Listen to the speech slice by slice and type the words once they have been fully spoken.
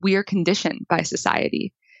we are conditioned by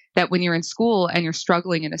society that when you're in school and you're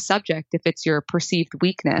struggling in a subject, if it's your perceived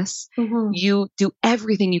weakness, you do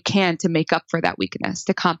everything you can to make up for that weakness,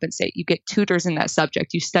 to compensate. You get tutors in that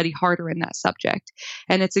subject. You study harder in that subject.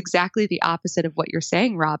 And it's exactly the opposite of what you're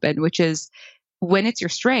saying, Robyn, which is when it's your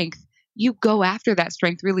strength, you go after that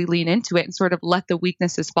strength, really lean into it and sort of let the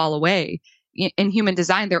weaknesses fall away. In human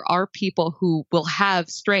design, there are people who will have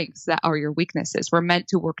strengths that are your weaknesses. We're meant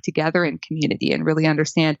to work together in community and really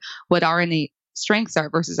understand what our innate strengths are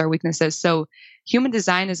versus our weaknesses. So human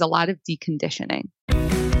design is a lot of deconditioning.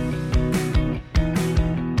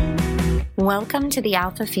 Welcome to the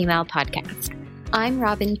Alpha Female Podcast. I'm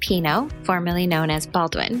Robyn Pino, formerly known as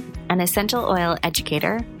Baldwin, an essential oil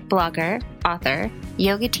educator, blogger, author,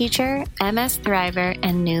 yoga teacher, MS thriver,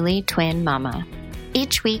 and newly twin mama.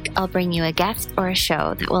 Each week, I'll bring you a guest or a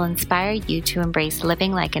show that will inspire you to embrace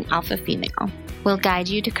living like an alpha female. We'll guide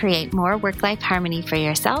you to create more work-life harmony for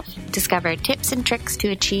yourself, discover tips and tricks to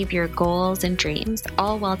achieve your goals and dreams,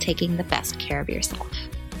 all while taking the best care of yourself.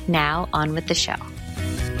 Now, on with the show.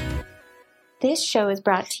 This show is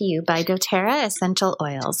brought to you by doTERRA Essential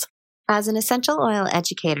Oils. As an essential oil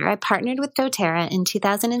educator, I partnered with doTERRA in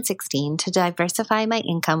 2016 to diversify my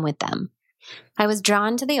income with them. I was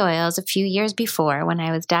drawn to the oils a few years before when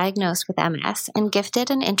I was diagnosed with MS and gifted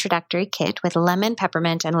an introductory kit with lemon,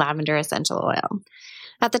 peppermint, and lavender essential oil.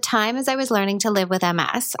 At the time, as I was learning to live with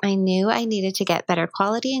MS, I knew I needed to get better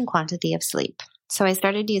quality and quantity of sleep. So I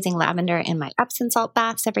started using lavender in my Epsom salt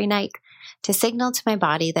baths every night to signal to my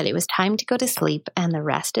body that it was time to go to sleep, and the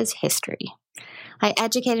rest is history. I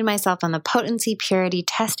educated myself on the potency, purity,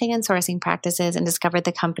 testing, and sourcing practices and discovered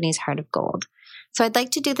the company's Heart of Gold. So I'd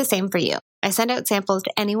like to do the same for you. I send out samples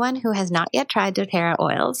to anyone who has not yet tried doTERRA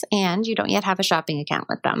oils and you don't yet have a shopping account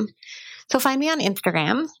with them. So find me on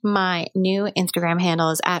Instagram. My new Instagram handle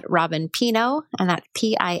is at Robyn Pino, and that's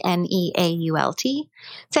Pineault.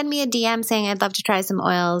 Send me a DM saying I'd love to try some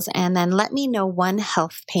oils, and then let me know one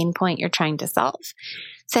health pain point you're trying to solve.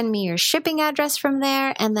 Send me your shipping address from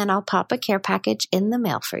there, and then I'll pop a care package in the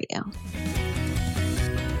mail for you.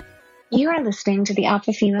 You are listening to the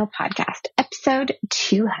Alpha Female Podcast, episode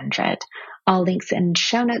 200. All links and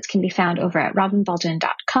show notes can be found over at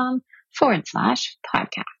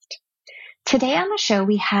robynbaldwin.com/podcast. Today on the show,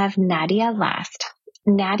 we have Nadia Last.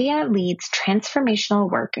 Nadia leads transformational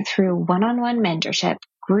work through one-on-one mentorship,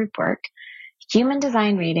 group work, human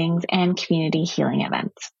design readings, and community healing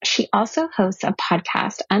events. She also hosts a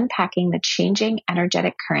podcast unpacking the changing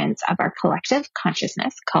energetic currents of our collective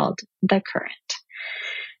consciousness called The Current.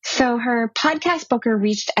 So her podcast booker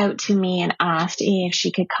reached out to me and asked if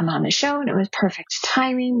she could come on the show, and it was perfect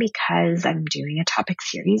timing because I'm doing a topic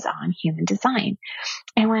series on human design.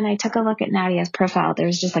 And when I took a look at Nadia's profile, there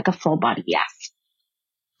was just like a full body yes.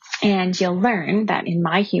 And you'll learn that in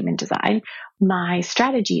my human design, my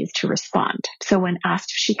strategy is to respond. So when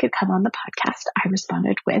asked if she could come on the podcast, I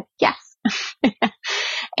responded with yes.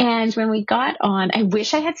 And when we got on, I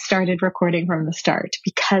wish I had started recording from the start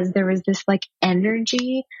because there was this like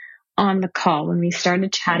energy on the call when we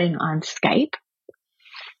started chatting on Skype.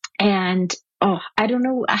 And I don't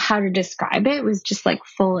know how to describe it. It was just like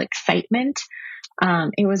full excitement.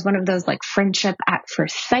 It was one of those like friendship at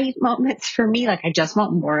first sight moments for me. Like I just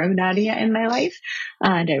want more of Nadia in my life.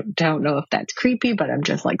 I don't know if that's creepy, but I'm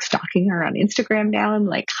just like stalking her on Instagram now. I'm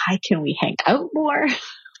like, hi, can we hang out more?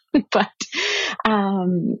 But,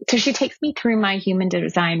 so she takes me through my human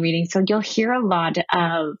design reading. So you'll hear a lot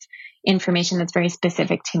of information that's very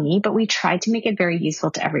specific to me, but we try to make it very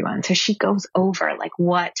useful to everyone. So she goes over like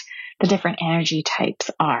what the different energy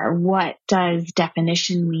types are. What does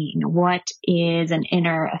definition mean? What is an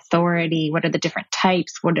inner authority? What are the different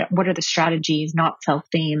types? What are the strategies, not self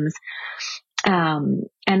themes?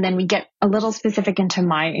 And then we get a little specific into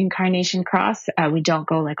my incarnation cross. We don't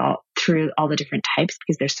go like all through all the different types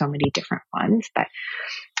because there's so many different ones, but,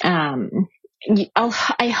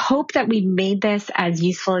 I hope that we made this as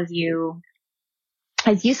useful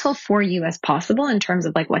for you as possible in terms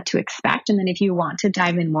of like what to expect. And then if you want to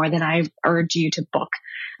dive in more, then I urge you to book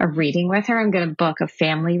a reading with her. I'm going to book a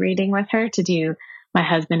family reading with her to do my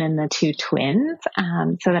husband and the two twins,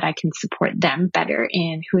 so that I can support them better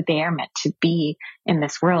in who they are meant to be in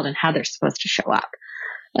this world and how they're supposed to show up.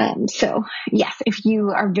 So yes, if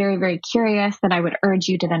you are very, very curious, then I would urge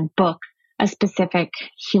you to then book a specific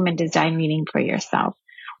human design reading for yourself.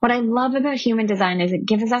 What I love about human design is it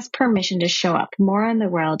gives us permission to show up more in the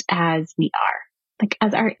world as we are, like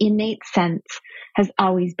as our innate sense has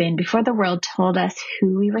always been before the world told us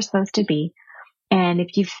who we were supposed to be. And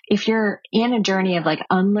if you're in a journey of like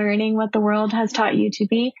unlearning what the world has taught you to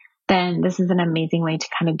be, then this is an amazing way to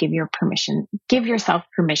kind of give yourself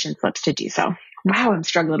permission slips to do so. Wow, I'm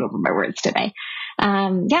struggling over my words today.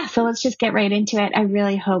 So let's just get right into it. I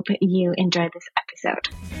really hope you enjoyed this episode.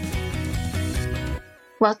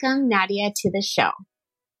 Welcome, Nadia, to the show.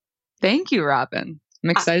 Thank you, Robyn. I'm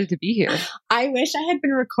excited to be here. I wish I had been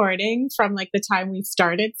recording from like the time we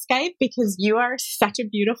started Skype, because you are such a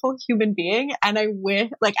beautiful human being. And I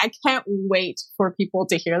can't wait for people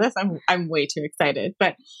to hear this. I'm way too excited,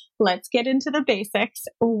 but let's get into the basics.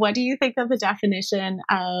 What do you think of the definition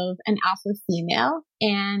of an alpha female,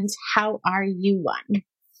 and how are you one?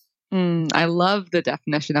 I love the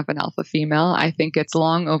definition of an alpha female. I think it's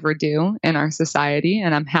long overdue in our society,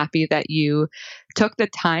 and I'm happy that you took the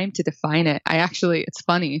time to define it. It's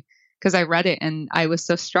funny because I read it and I was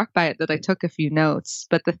so struck by it that I took a few notes.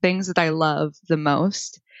 But the things that I love the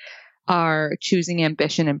most are choosing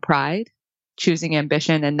ambition and pride, choosing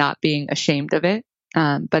ambition and not being ashamed of it,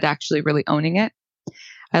 but actually really owning it.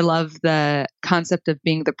 I love the concept of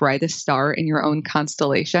being the brightest star in your own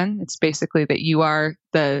constellation. It's basically that you are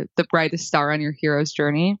the brightest star on your hero's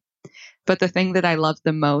journey. But the thing that I love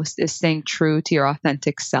the most is staying true to your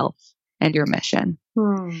authentic self and your mission.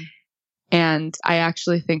 And I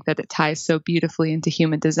actually think that it ties so beautifully into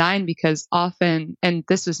human design, because often, and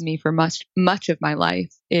this was me for much of my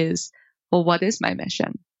life, is, well, what is my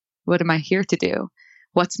mission? What am I here to do?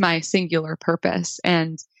 What's my singular purpose?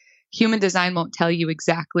 And human design won't tell you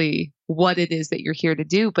exactly what it is that you're here to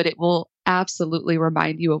do, but it will absolutely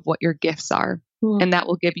remind you of what your gifts are. And that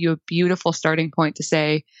will give you a beautiful starting point to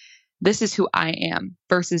say, this is who I am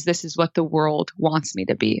versus this is what the world wants me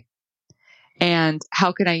to be. And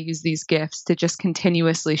how can I use these gifts to just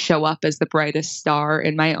continuously show up as the brightest star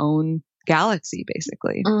in my own galaxy,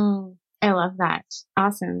 basically. I love that.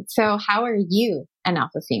 Awesome. So how are you an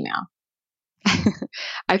alpha female?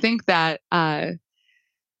 I think that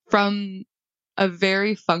from a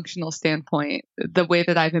very functional standpoint, the way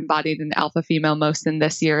that I've embodied an alpha female most in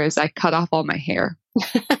this year is I cut off all my hair.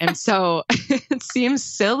 And so it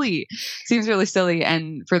seems really silly.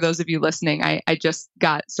 And for those of you listening, I just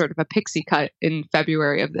got sort of a pixie cut in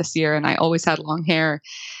February of this year, and I always had long hair.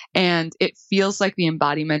 And it feels like the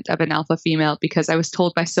embodiment of an alpha female, because I was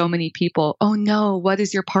told by so many people, oh no, what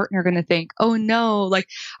is your partner going to think? Oh no, like,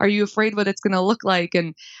 are you afraid what it's going to look like?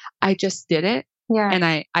 And I just did it. Yeah. And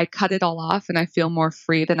I cut it all off, and I feel more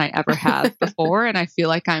free than I ever have before. And I feel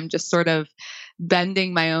like I'm just sort of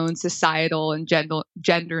bending my own societal and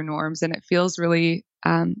gender norms. And it feels really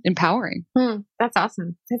empowering. That's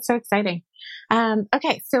awesome. That's so exciting.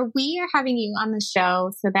 Okay. So we are having you on the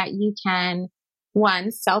show so that you can,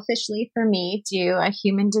 one, selfishly for me, do a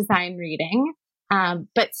human design reading.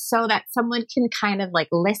 But so that someone can kind of like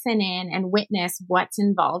listen in and witness what's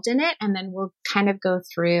involved in it. And then we'll kind of go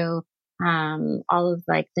through all of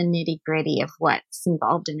like the nitty gritty of what's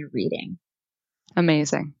involved in a reading.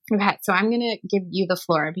 Amazing. Okay. So I'm going to give you the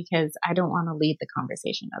floor because I don't want to lead the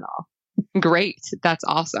conversation at all. Great. That's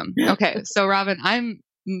awesome. Okay. So Robyn, I'm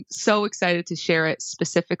so excited to share it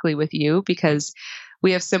specifically with you because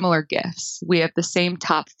we have similar gifts. We have the same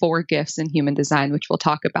top 4 gifts in human design, which we'll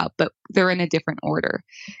talk about, but they're in a different order.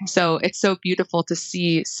 So it's so beautiful to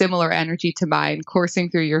see similar energy to mine coursing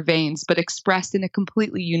through your veins, but expressed in a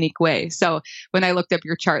completely unique way. So when I looked up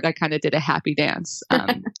your chart, I kind of did a happy dance.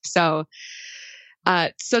 So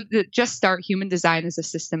to just start, human design is a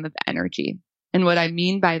system of energy. And what I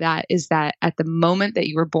mean by that is that at the moment that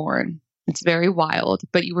you were born, it's very wild,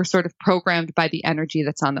 but you were sort of programmed by the energy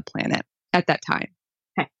that's on the planet at that time.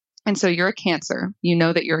 And so you're a Cancer. You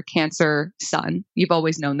know that you're a Cancer sun. You've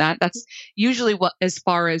always known that. That's usually what, as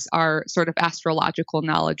far as our sort of astrological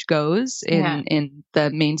knowledge goes in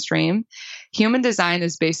the mainstream. Human design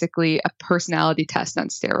is basically a personality test on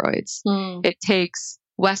steroids. It takes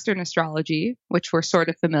Western astrology, which we're sort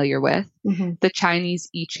of familiar with, the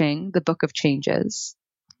Chinese I Ching, the Book of Changes,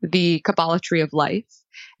 the Kabbalah Tree of Life,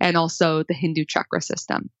 and also the Hindu chakra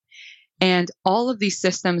system. And all of these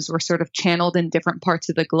systems were sort of channeled in different parts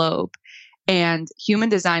of the globe. And human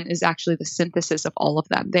design is actually the synthesis of all of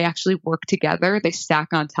them. They actually work together. They stack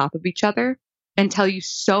on top of each other and tell you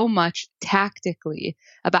so much tactically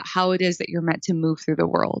about how it is that you're meant to move through the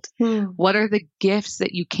world. What are the gifts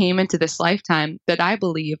that you came into this lifetime that I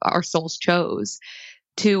believe our souls chose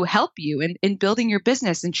to help you in building your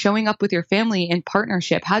business and showing up with your family in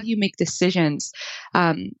partnership? How do you make decisions?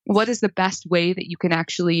 What is the best way that you can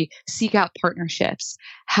actually seek out partnerships?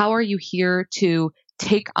 How are you here to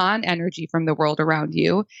take on energy from the world around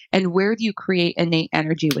you? And where do you create innate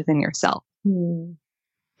energy within yourself?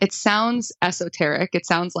 It sounds esoteric. It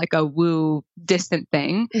sounds like a woo distant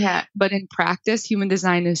thing. Yeah. But in practice, human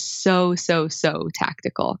design is so, so, so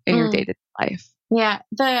tactical in your day-to-day life. Yeah.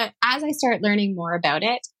 As I start learning more about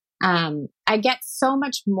it, I get so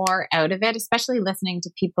much more out of it, especially listening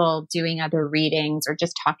to people doing other readings or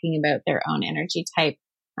just talking about their own energy type.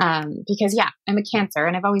 Because I'm a Cancer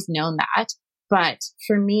and I've always known that. But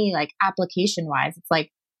for me, like application wise, it's like,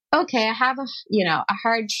 okay, I have a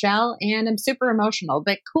hard shell and I'm super emotional,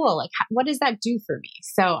 but cool. Like, what does that do for me?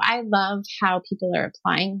 So I love how people are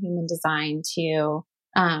applying human design to,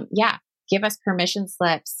 give us permission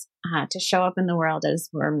slips to show up in the world as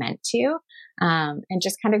we're meant to, and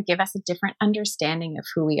just kind of give us a different understanding of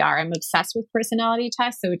who we are. I'm obsessed with personality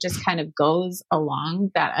tests, so it just kind of goes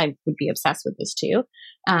along that I would be obsessed with this too.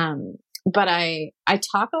 But I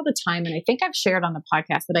talk all the time, and I think I've shared on the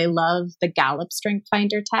podcast that I love the Gallup Strength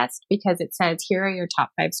Finder test because it says, here are your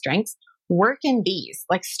top 5 strengths. Work in these.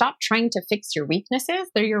 Like, stop trying to fix your weaknesses.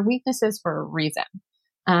 They're your weaknesses for a reason.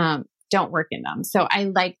 Don't work in them. So I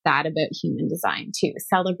like that about human design too,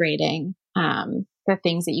 celebrating the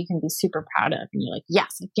things that you can be super proud of. And you're like,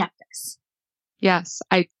 yes, I get this. Yes.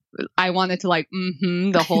 I wanted to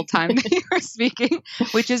the whole time that you were speaking,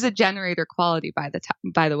 which is a generator quality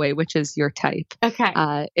by the way, which is your type.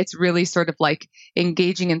 Okay. It's really sort of like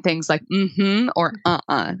engaging in things like or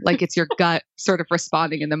like it's your gut sort of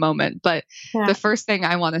responding in the moment. But the first thing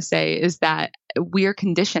I want to say is that we're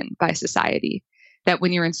conditioned by society that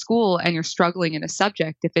when you're in school and you're struggling in a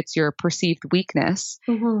subject, if it's your perceived weakness,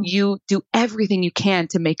 you do everything you can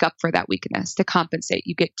to make up for that weakness, to compensate.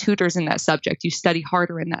 You get tutors in that subject. You study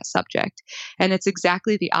harder in that subject. And it's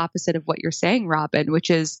exactly the opposite of what you're saying, Robyn,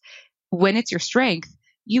 which is when it's your strength,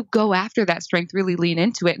 you go after that strength, really lean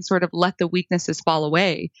into it and sort of let the weaknesses fall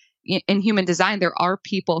away. In human design, there are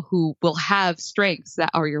people who will have strengths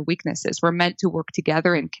that are your weaknesses. We're meant to work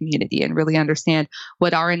together in community and really understand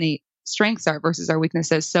what our innate strengths are versus our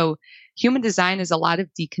weaknesses. So human design is a lot of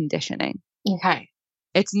deconditioning. Okay.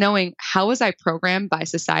 It's knowing how was I programmed by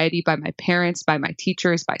society, by my parents, by my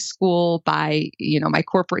teachers, by school, by, my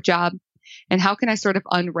corporate job. And how can I sort of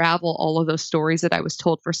unravel all of those stories that I was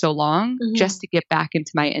told for so long just to get back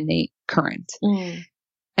into my innate current?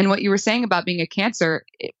 And what you were saying about being a Cancer,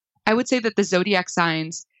 I would say that the zodiac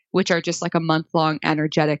signs, which are just like a month-long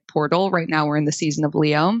energetic portal, right now we're in the season of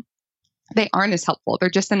Leo, they aren't as helpful. They're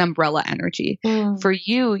just an umbrella energy. For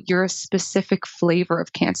you, you're a specific flavor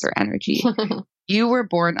of Cancer energy. You were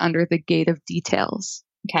born under the gate of details.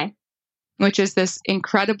 Okay. Which is this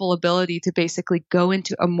incredible ability to basically go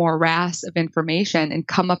into a morass of information and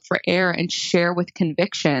come up for air and share with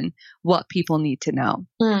conviction what people need to know.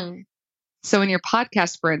 So in your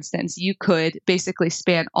podcast, for instance, you could basically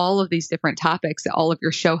span all of these different topics that all of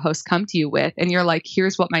your show hosts come to you with. And you're like,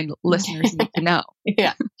 here's what my listeners need to know.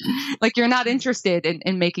 Yeah. Like you're not interested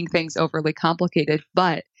in making things overly complicated,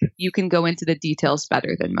 but you can go into the details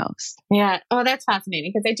better than most. Yeah. Oh, that's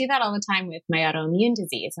fascinating because I do that all the time with my autoimmune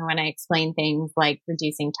disease. And when I explain things like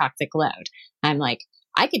reducing toxic load, I'm like,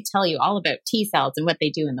 I could tell you all about T cells and what they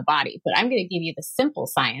do in the body, but I'm going to give you the simple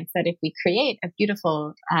science that if we create a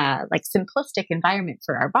beautiful, simplistic environment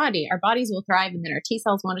for our bodies will thrive and then our T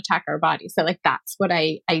cells won't attack our body. So that's what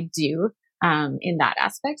I do in that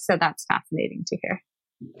aspect. So that's fascinating to hear.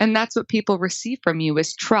 And that's what people receive from you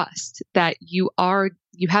is trust that you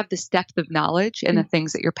have this depth of knowledge in the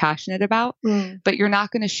things that you're passionate about, but you're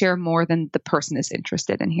not going to share more than the person is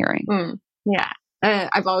interested in hearing. Yeah.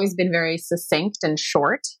 I've always been very succinct and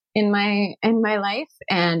short in my life,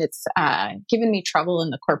 and it's given me trouble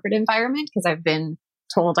in the corporate environment because I've been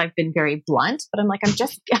told I've been very blunt. But I'm like, I'm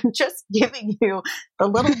just giving you the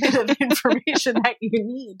little bit of information that you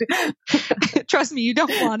need. Trust me, you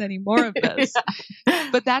don't want any more of this. Yeah.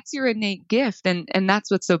 But that's your innate gift, and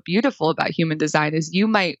that's what's so beautiful about human design is you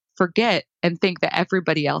might forget and think that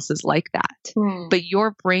everybody else is like that. But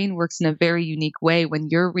your brain works in a very unique way. When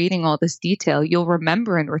you're reading all this detail, you'll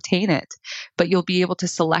remember and retain it, but you'll be able to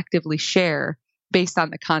selectively share based on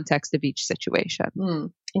the context of each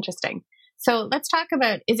situation. Interesting. So let's talk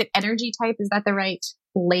about, is it energy type? Is that the right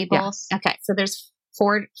label? Yes. Okay. So there's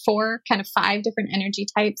four, kind of 5 different energy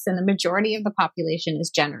types, and the majority of the population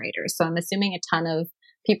is generators. So I'm assuming a ton of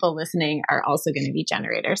people listening are also going to be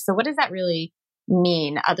generators. So what does that really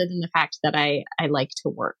mean other than the fact that I like to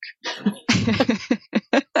work?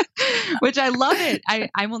 Which I love it.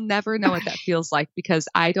 I will never know what that feels like because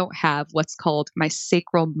I don't have what's called my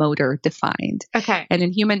sacral motor defined. Okay. And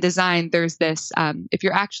in human design, there's this, if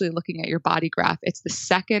you're actually looking at your body graph, it's the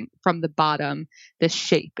second from the bottom, this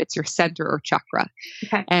shape. It's your center or chakra.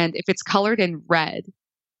 Okay. And if it's colored in red,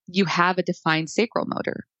 you have a defined sacral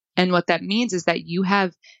motor. And what that means is that you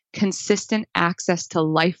have consistent access to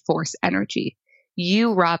life force energy.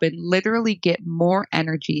 You, Robyn, literally get more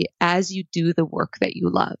energy as you do the work that you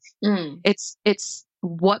love. It's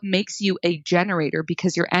what makes you a generator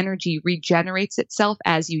because your energy regenerates itself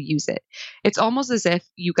as you use it. It's almost as if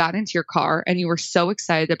you got into your car and you were so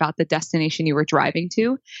excited about the destination you were driving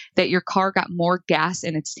to that your car got more gas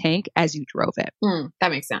in its tank as you drove it.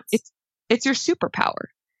 That makes sense. It's your superpower.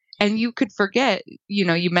 And you could forget,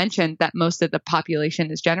 you mentioned that most of the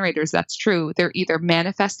population is generators. That's true. They're either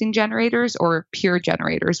manifesting generators or pure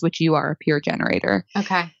generators, which you are a pure generator.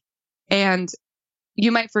 Okay. And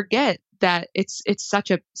you might forget that it's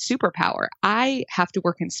such a superpower. I have to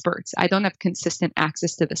work in spurts. I don't have consistent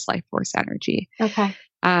access to this life force energy. Okay.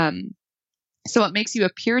 So what makes you a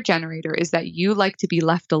pure generator is that you like to be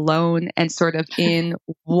left alone and sort of in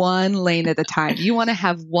one lane at a time. You want to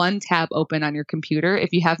have one tab open on your computer. If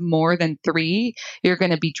you have more than 3, you're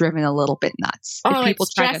going to be driven a little bit nuts. Oh, it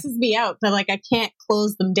stresses me out. But like, I can't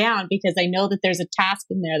close them down because I know that there's a task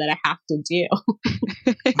in there that I have to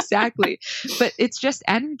do. Exactly. But it's just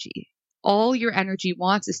energy. All your energy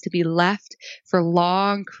wants is to be left for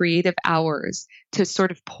long creative hours to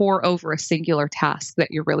sort of pour over a singular task that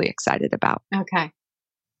you're really excited about. Okay.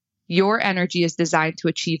 Your energy is designed to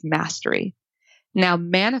achieve mastery. Now,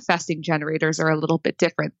 manifesting generators are a little bit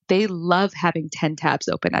different. They love having 10 tabs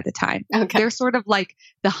open at a time. Okay. They're sort of like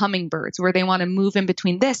the hummingbirds where they want to move in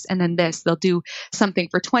between this and then this. They'll do something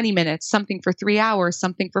for 20 minutes, something for 3 hours,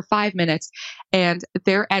 something for 5 minutes. And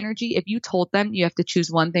their energy, if you told them you have to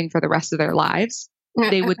choose one thing for the rest of their lives,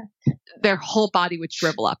 their whole body would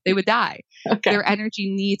shrivel up. They would die. Okay. Their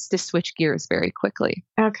energy needs to switch gears very quickly.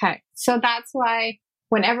 Okay. So that's why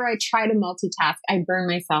whenever I try to multitask, I burn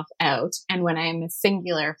myself out. And when I'm a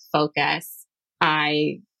singular focus,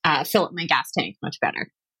 I fill up my gas tank much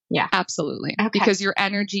better. Yeah. Absolutely. Okay. Because your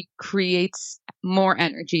energy creates more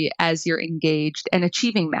energy as you're engaged and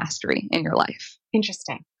achieving mastery in your life.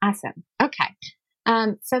 Interesting. Awesome. Okay.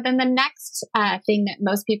 So then the next thing that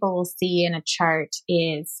most people will see in a chart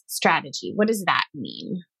is strategy. What does that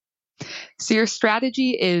mean? So your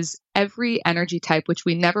strategy is every energy type, which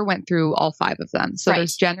we never went through all 5 of them. So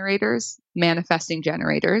there's generators, manifesting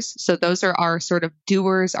generators. So those are our sort of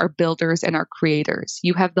doers, our builders, and our creators.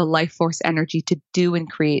 You have the life force energy to do and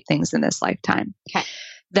create things in this lifetime. Okay.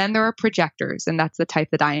 Then there are projectors, and that's the type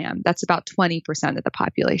that I am. That's about 20% of the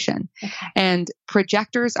population. Okay. And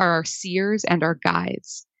projectors are our seers and our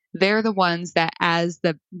guides. They're the ones that as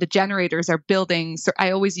the generators are building, so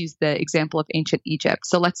I always use the example of ancient Egypt.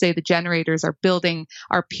 So let's say the generators are building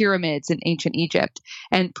our pyramids in ancient Egypt,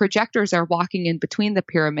 and projectors are walking in between the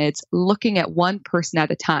pyramids, looking at one person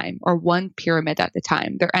at a time or one pyramid at a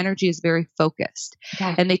time. Their energy is very focused,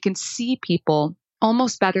 and they can see people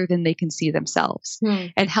almost better than they can see themselves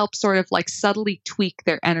and help sort of like subtly tweak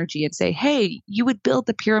their energy and say, hey, you would build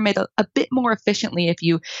the pyramid a bit more efficiently if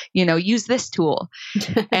you use this tool.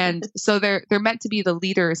 And so they're meant to be the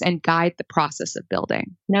leaders and guide the process of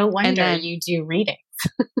building. No wonder you do readings.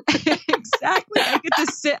 Exactly. I get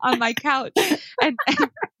to sit on my couch and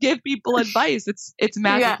give people advice. It's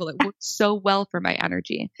magical. It works so well for my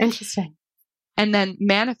energy. Interesting. And then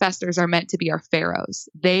manifestors are meant to be our pharaohs.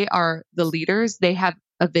 They are the leaders. They have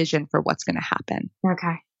a vision for what's going to happen.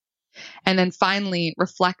 Okay. And then finally,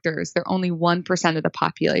 reflectors, they're only 1% of the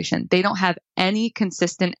population. They don't have any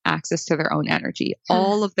consistent access to their own energy.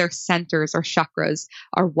 All of their centers or chakras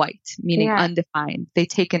are white, meaning undefined. They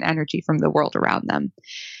take in energy from the world around them.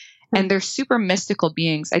 And they're super mystical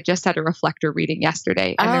beings. I just had a reflector reading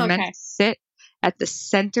yesterday, and they're meant to sit at the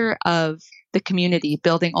center of the community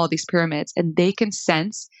building all these pyramids, and they can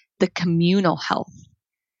sense the communal health.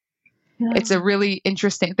 It's a really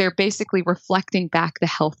interesting, they're basically reflecting back the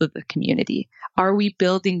health of the community. Are we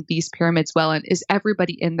building these pyramids well? And is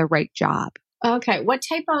everybody in the right job? Okay. What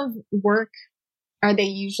type of work are they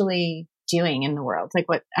usually doing in the world? Like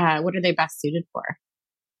what are they best suited for?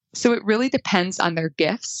 So it really depends on their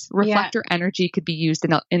gifts. Reflector energy could be used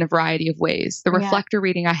in a variety of ways. The reflector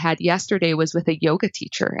reading I had yesterday was with a yoga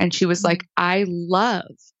teacher, and she was like, I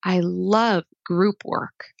love group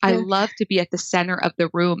work. I love to be at the center of the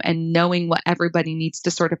room and knowing what everybody needs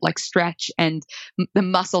to sort of like stretch and the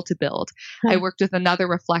muscle to build. I worked with another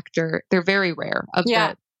reflector. They're very rare. Of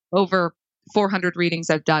the over 400 readings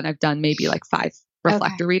I've done maybe like 5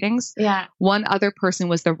 reflector readings. Yeah. One other person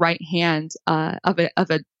was the right hand of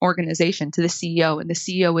an organization to the CEO, and the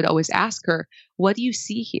CEO would always ask her, "What do you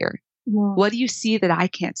see here? What do you see that I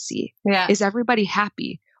can't see? Is everybody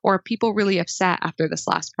happy, or are people really upset after this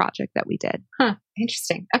last project that we did?"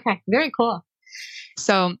 Interesting. Okay, very cool.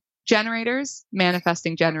 So generators,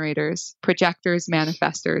 manifesting generators, projectors,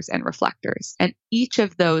 manifestors, and reflectors. And each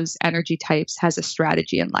of those energy types has a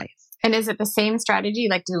strategy in life. And is it the same strategy?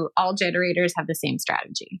 Like, do all generators have the same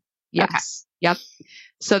strategy? Yes. Okay. Yep.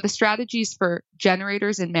 So the strategies for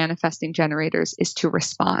generators and manifesting generators is to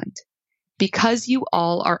respond. Because you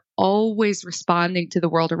all are always responding to the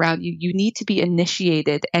world around you, you need to be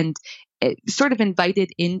initiated and sort of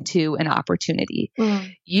invited into an opportunity.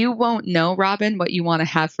 You won't know, Robyn, what you want to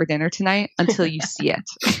have for dinner tonight until you see it.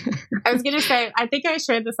 I was going to say, I think I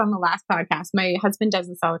shared this on the last podcast. My husband does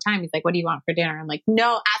this all the time. He's like, what do you want for dinner? I'm like,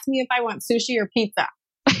 no, ask me if I want sushi or pizza.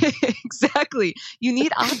 Exactly. You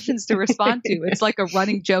need options to respond to. It's like a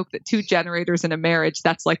running joke that two generators in a marriage,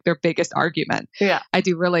 that's like their biggest argument. Yeah. I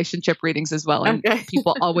do relationship readings as well. And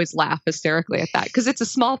people always laugh hysterically at that because it's a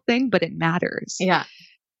small thing, but it matters. Yeah.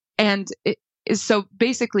 And so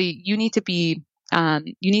basically you need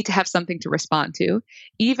to have something to respond to.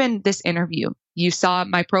 Even this interview, you saw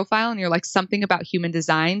my profile and you're like, something about human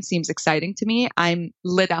design seems exciting to me. I'm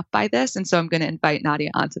lit up by this. And so I'm going to invite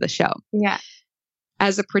Nadia onto the show. Yeah.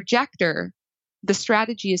 As a projector, the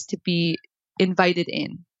strategy is to be invited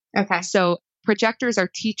in. Okay. So projectors are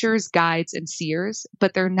teachers, guides, and seers,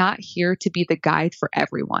 but they're not here to be the guide for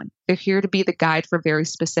everyone. They're here to be the guide for very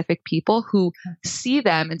specific people who see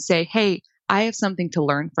them and say, hey, I have something to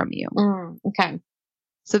learn from you. Okay.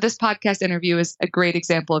 So this podcast interview is a great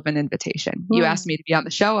example of an invitation. You asked me to be on the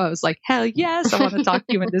show. I was like, hell yes, I want to talk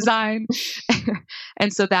human design.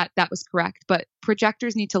 And so that was correct. But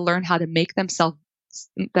projectors need to learn how to make themselves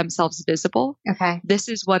visible. Okay. This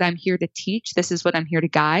is what I'm here to teach. This is what I'm here to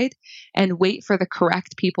guide, and wait for the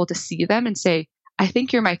correct people to see them and say, I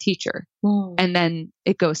think you're my teacher. And then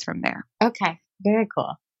it goes from there. Okay. Very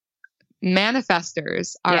cool.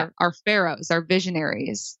 Manifestors are pharaohs, are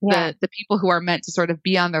visionaries, the people who are meant to sort of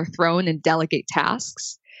be on their throne and delegate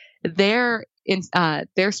tasks. Their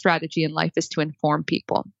strategy in life is to inform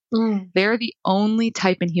people. They're the only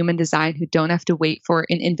type in human design who don't have to wait for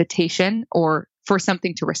an invitation or for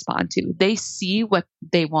something to respond to. They see what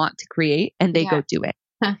they want to create and they go do it.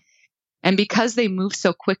 And because they move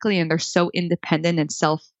so quickly and they're so independent and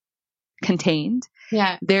self-contained,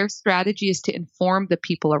 their strategy is to inform the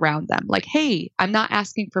people around them. Like, hey, I'm not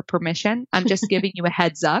asking for permission. I'm just giving you a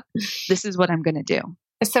heads up. This is what I'm going to do.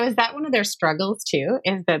 So is that one of their struggles too?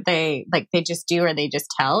 Is that they just do or they just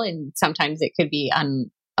tell, and sometimes it could be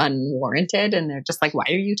unwarranted and they're just like, why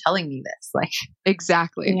are you telling me this? Like,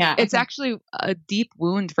 exactly. Yeah. It's actually a deep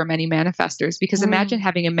wound for many manifestors, because imagine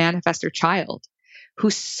having a manifestor child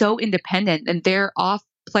who's so independent and they're off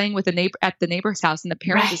playing with at the neighbor's house and the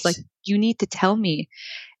parent is like, you need to tell me.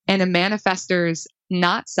 And a manifestor's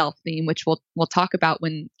not self theme, which we'll talk about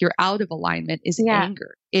when you're out of alignment, is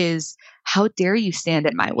anger, is how dare you stand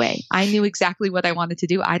in my way? I knew exactly what I wanted to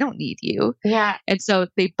do. I don't need you. Yeah. And so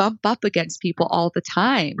they bump up against people all the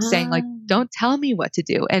time saying like, don't tell me what to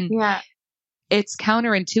do. And it's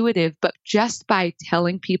counterintuitive, but just by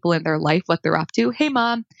telling people in their life what they're up to, hey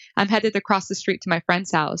mom, I'm headed across the street to my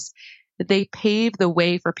friend's house, they pave the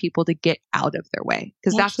way for people to get out of their way,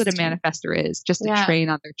 because that's what a manifestor is, just a train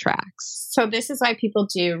on their tracks. So this is why people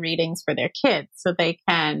do readings for their kids, so they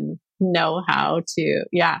can know how to,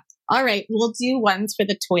 all right, we'll do ones for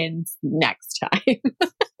the twins next time.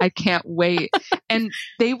 I can't wait. And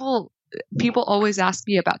people always ask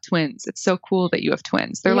me about twins. It's so cool that you have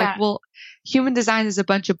twins. They're like, well, human design is a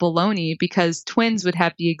bunch of baloney because twins would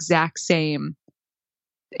have the exact same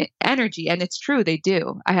energy. And it's true, they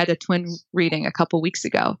do. I had a twin reading a couple weeks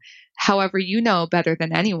ago. However, you know better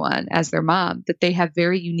than anyone as their mom that they have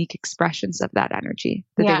very unique expressions of that energy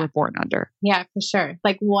that they were born under. Yeah, for sure.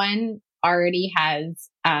 Like one already has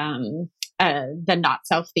the not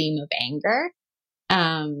self theme of anger.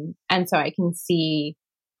 And so I can see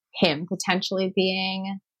him potentially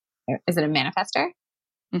being, is it a manifestor?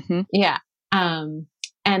 Mm-hmm. Yeah.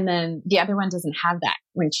 And then the other one doesn't have that.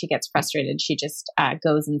 When she gets frustrated, she just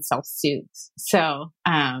goes and self-soothes. So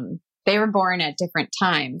they were born at different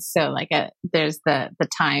times. So like there's the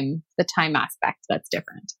time aspect that's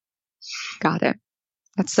different. Got it.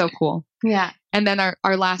 That's so cool. Yeah. And then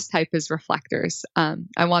our last type is reflectors.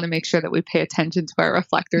 I want to make sure that we pay attention to our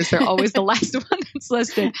reflectors. They're always the last one that's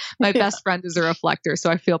listed. My best friend is a reflector,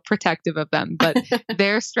 so I feel protective of them. But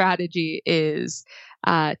their strategy is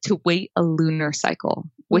to wait a lunar cycle,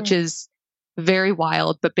 which is very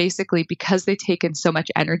wild. But basically, because they take in so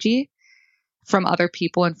much energy from other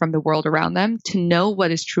people and from the world around them, to know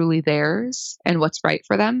what is truly theirs and what's right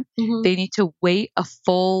for them, they need to wait a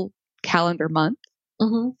full calendar month.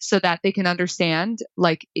 So that they can understand,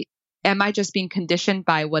 like, am I just being conditioned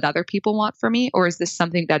by what other people want for me? Or is this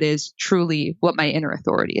something that is truly what my inner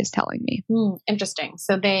authority is telling me? Interesting.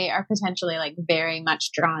 So they are potentially like very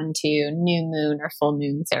much drawn to new moon or full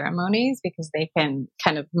moon ceremonies because they can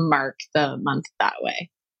kind of mark the month that way.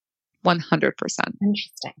 100%.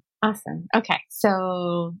 Interesting. Awesome. Okay.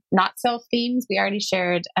 So not self themes. We already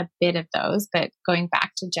shared a bit of those, but going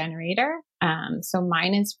back to generator. So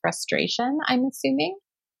mine is frustration, I'm assuming.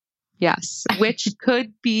 Yes, which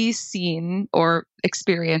could be seen or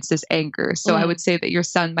experienced as anger. So I would say that your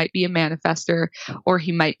son might be a manifester or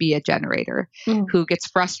he might be a generator who gets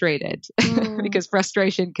frustrated because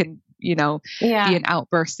frustration can, be an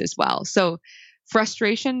outburst as well. So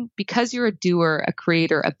frustration, because you're a doer, a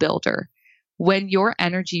creator, a builder, when your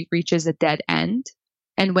energy reaches a dead end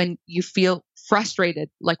and when you feel frustrated,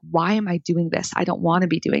 like, why am I doing this? I don't want to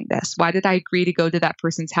be doing this. Why did I agree to go to that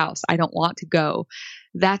person's house? I don't want to go.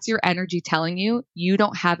 That's your energy telling you you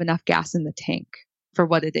don't have enough gas in the tank for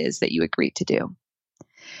what it is that you agreed to do.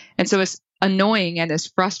 And so as annoying and as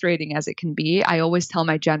frustrating as it can be, I always tell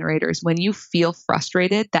my generators, when you feel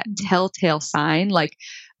frustrated, that telltale sign, like,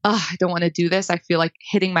 oh, I don't want to do this. I feel like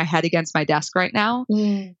hitting my head against my desk right now.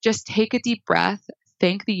 Just take a deep breath,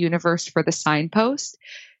 thank the universe for the signpost,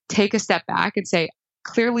 take a step back and say,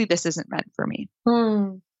 clearly this isn't meant for me.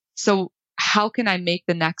 So how can I make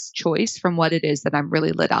the next choice from what it is that I'm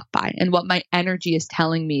really lit up by and what my energy is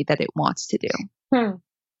telling me that it wants to do?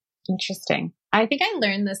 Interesting. I think I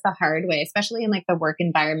learned this the hard way, especially in like the work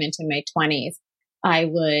environment in my 20s. I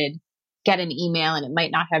would get an email and it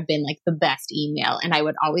might not have been like the best email. And I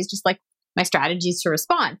would always just like my strategies to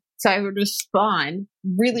respond. So I would respond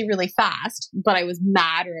really, really fast, but I was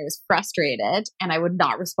mad or I was frustrated and I would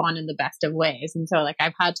not respond in the best of ways. And so like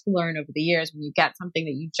I've had to learn over the years, when you get something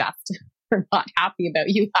that you just are not happy about,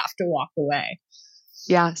 you have to walk away.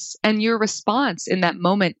 Yes. And your response in that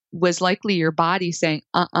moment was likely your body saying,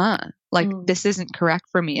 like this isn't correct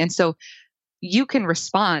for me. And so you can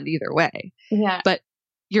respond either way. Yeah. But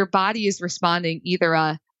your body is responding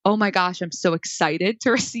either oh my gosh, I'm so excited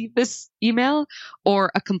to receive this email, or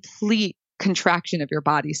a complete contraction of your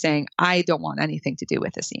body saying, I don't want anything to do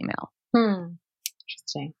with this email.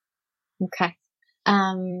 Interesting. Okay.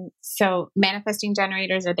 So manifesting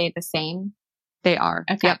generators, are they the same? They are.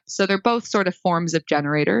 Okay. Yep. So they're both sort of forms of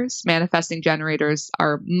generators. Manifesting generators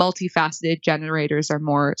are multifaceted. Generators are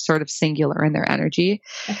more sort of singular in their energy.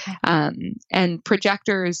 Okay. And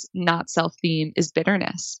projectors, not self-theme, is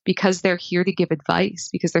bitterness, because they're here to give advice,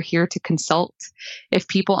 because they're here to consult. If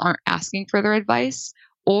people aren't asking for their advice,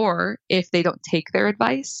 or if they don't take their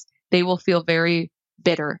advice, they will feel very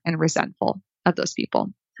bitter and resentful of those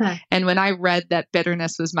people. And when I read that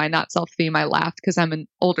bitterness was my not self-theme, I laughed because I'm an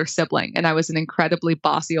older sibling and I was an incredibly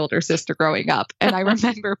bossy older sister growing up. And I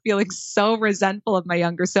remember feeling so resentful of my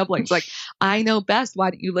younger siblings. Like, I know best. Why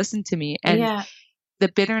don't you listen to me? And the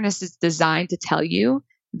bitterness is designed to tell you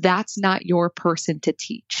that's not your person to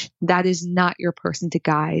teach. That is not your person to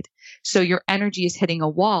guide. So your energy is hitting a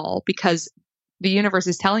wall because the universe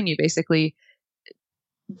is telling you basically,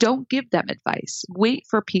 don't give them advice. Wait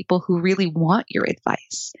for people who really want your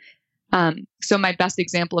advice. So my best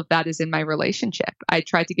example of that is in my relationship. I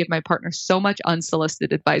tried to give my partner so much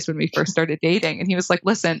unsolicited advice when we first started dating. And he was like,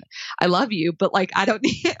 listen, I love you, but like, I don't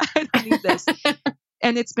need this.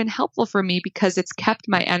 And it's been helpful for me because it's kept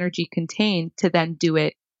my energy contained to then do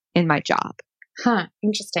it in my job.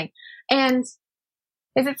 Interesting. And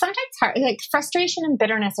is it sometimes hard? Like frustration and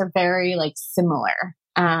bitterness are very like similar.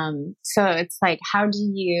 So it's like, how do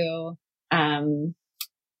you,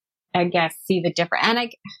 I guess, see the difference?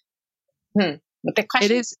 And but the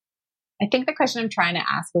question is, I think the question I'm trying to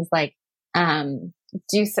ask is like,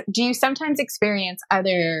 do you sometimes experience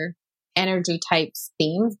other energy types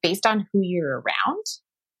themes based on who you're around?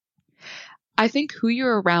 I think who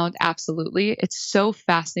you're around, absolutely. It's so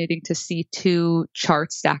fascinating to see two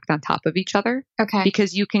charts stacked on top of each other. Okay.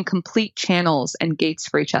 Because you can complete channels and gates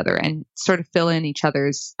for each other and sort of fill in each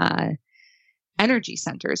other's energy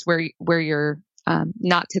centers where you're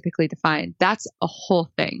not typically defined. That's a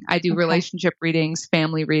whole thing. I do relationship readings,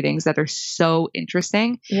 family readings that are so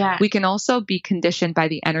interesting. Yeah. We can also be conditioned by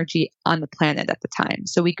the energy on the planet at the time.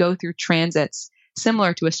 So we go through transits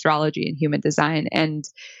similar to astrology and human design. And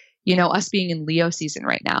us being in Leo season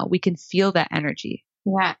right now, we can feel that energy.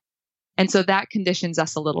 Yeah. And so that conditions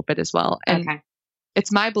us a little bit as well. And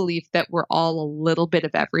it's my belief that we're all a little bit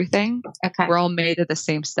of everything. Okay. We're all made of the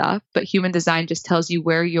same stuff, but human design just tells you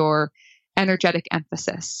where your energetic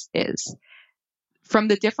emphasis is. From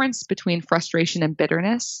the difference between frustration and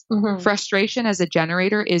bitterness, frustration as a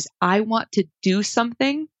generator is, I want to do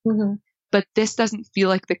something, but this doesn't feel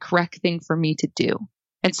like the correct thing for me to do.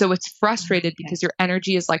 And so it's frustrated because your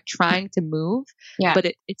energy is like trying to move, but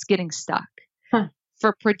it's getting stuck. Huh.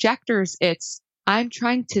 For projectors, it's, I'm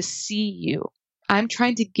trying to see you. I'm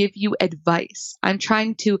trying to give you advice. I'm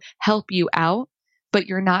trying to help you out, but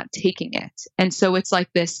you're not taking it. And so it's like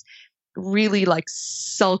this really like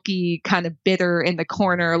sulky, kind of bitter in the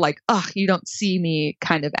corner, like, oh, you don't see me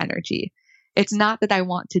kind of energy. It's not that I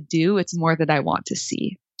want to do, it's more that I want to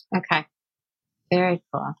see. Okay. Very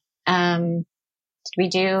cool. Did we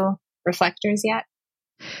do reflectors yet?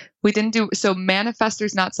 We didn't do, so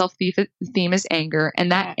manifestors, not self-theme is anger.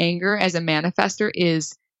 And that anger as a manifestor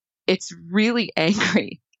it's really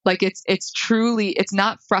angry. Like it's truly, it's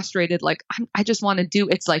not frustrated. Like I just want to do,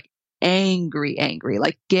 it's like angry,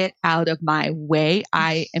 like get out of my way.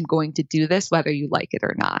 I am going to do this, whether you like it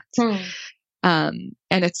or not.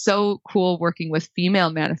 And it's so cool working with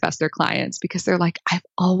female manifestor clients because they're like, I've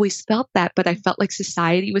always felt that, but I felt like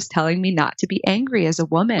society was telling me not to be angry as a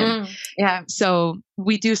woman. So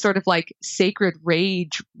we do sort of like sacred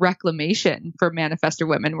rage reclamation for manifestor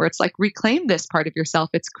women, where it's like, reclaim this part of yourself.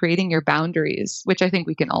 It's creating your boundaries, which I think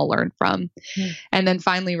we can all learn from. And then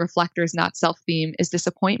finally, reflectors, not self-theme, is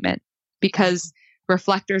disappointment, because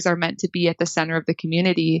reflectors are meant to be at the center of the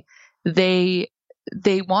community. They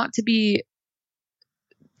want to be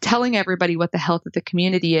telling everybody what the health of the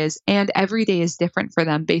community is, and every day is different for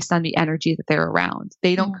them based on the energy that they're around.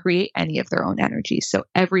 They don't create any of their own energy, so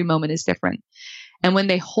every moment is different. And when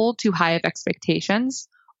they hold too high of expectations,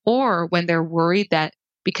 or when they're worried that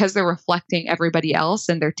because they're reflecting everybody else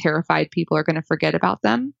and they're terrified people are going to forget about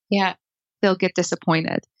them, they'll get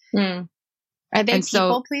disappointed. Are they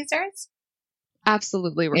people pleasers?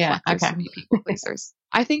 Absolutely, reflectors can be people pleasers.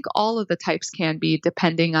 I think all of the types can be,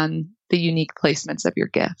 depending on the unique placements of your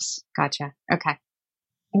gifts. Gotcha. Okay.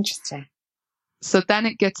 Interesting. So then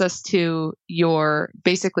it gets us to your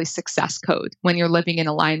basically success code. When you're living in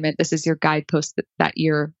alignment, this is your guidepost that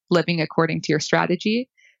you're living according to your strategy.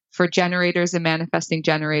 For generators and manifesting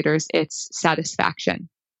generators, it's satisfaction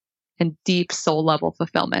and deep soul level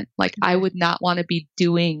fulfillment. Like, I would not want to be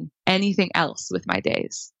doing anything else with my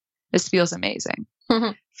days. This feels amazing.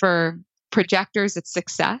 For projectors, it's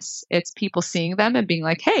success. It's people seeing them and being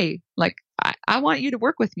like, hey, like, I want you to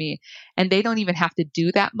work with me. And they don't even have to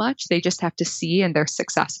do that much. They just have to see, and they're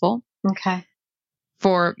successful. Okay.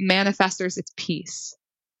 For manifestors, it's peace.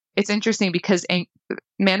 It's interesting because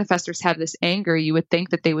manifestors have this anger. You would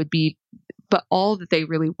think that they would be, but all that they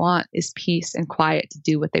really want is peace and quiet to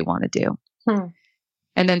do what they want to do.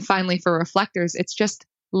 And then finally, for reflectors, it's just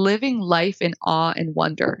living life in awe and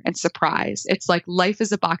wonder and surprise. It's like life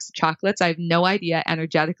is a box of chocolates. I have no idea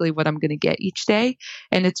energetically what I'm going to get each day.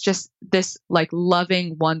 And it's just this like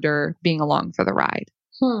loving wonder being along for the ride.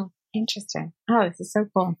 Interesting. Oh, this is so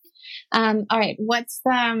cool. All right. What's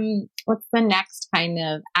the next kind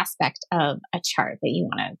of aspect of a chart that you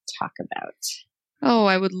want to talk about? Oh,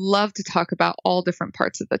 I would love to talk about all different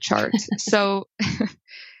parts of the chart. So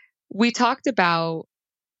we talked about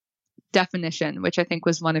definition, which I think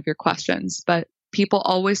was one of your questions, but people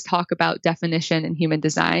always talk about definition in human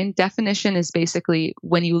design. Definition is basically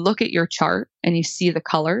when you look at your chart and you see the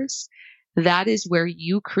colors, that is where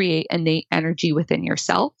you create innate energy within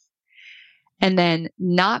yourself. And then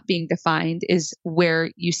not being defined is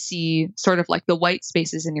where you see sort of like the white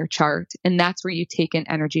spaces in your chart. And that's where you take in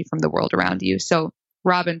energy from the world around you. So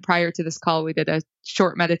Robyn, prior to this call, we did a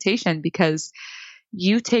short meditation because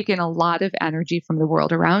you take in a lot of energy from the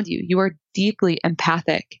world around you. You are deeply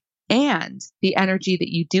empathic, and the energy that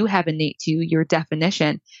you do have innate to you, your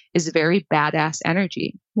definition, is very badass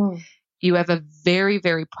energy. You have a very,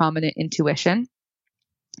 very prominent intuition.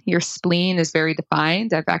 Your spleen is very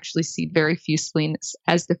defined. I've actually seen very few spleens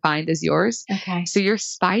as defined as yours. Okay. So your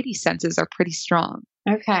spidey senses are pretty strong.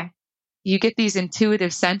 Okay. You get these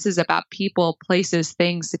intuitive senses about people, places,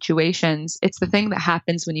 things, situations. It's the thing that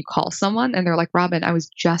happens when you call someone and they're like, Robyn, I was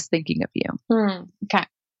just thinking of you. Okay.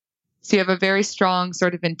 So you have a very strong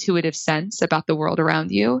sort of intuitive sense about the world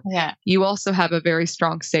around you. Yeah. You also have a very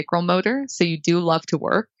strong sacral motor. So you do love to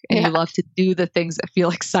work and you love to do the things that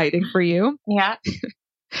feel exciting for you. Yeah.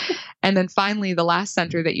 And then finally, the last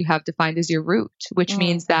center that you have defined is your root, which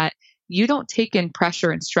means that you don't take in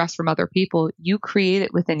pressure and stress from other people. You create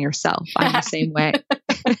it within yourself. I'm the same way.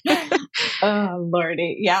 Oh,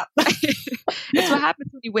 Lordy. Yeah. It's what happens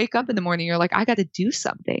when you wake up in the morning. You're like, I got to do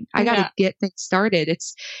something. I got to get things started.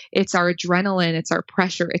 It's our adrenaline. It's our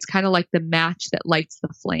pressure. It's kind of like the match that lights the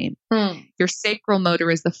flame. Your sacral motor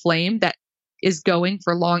is the flame that is going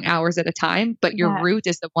for long hours at a time, but your root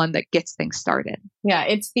is the one that gets things started. Yeah.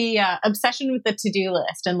 It's the obsession with the to-do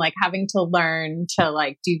list and like having to learn to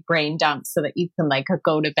like do brain dumps so that you can like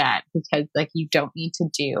go to bed because like you don't need to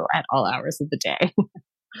do at all hours of the day.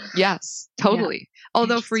 Yes, totally.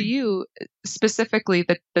 Although for you specifically,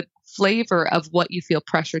 the flavor of what you feel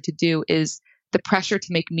pressure to do is the pressure to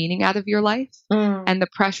make meaning out of your life and the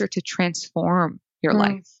pressure to transform your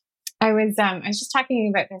life. I was just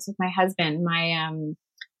talking about this with my husband.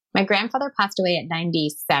 My grandfather passed away at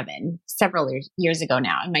 97 several years ago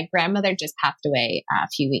now. And my grandmother just passed away a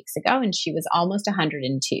few weeks ago and she was almost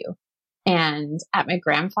 102. And at my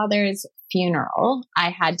grandfather's funeral,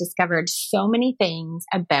 I had discovered so many things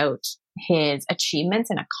about his achievements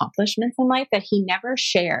and accomplishments in life that he never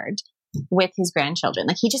shared with his grandchildren.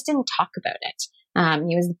 Like he just didn't talk about it.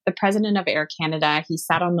 He was the president of Air Canada. He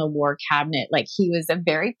sat on the war cabinet. Like he was a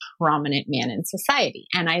very prominent man in society.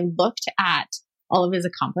 And I looked at all of his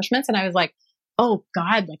accomplishments and I was like, oh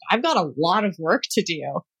God, like I've got a lot of work to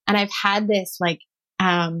do. And I've had this like,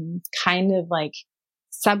 kind of like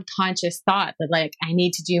subconscious thought that like, I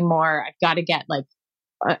need to do more. I've got to get like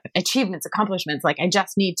achievements, accomplishments. Like I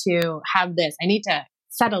just need to have this. I need to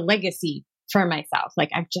set a legacy for myself. Like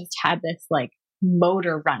I've just had this like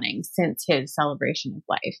motor running since his celebration of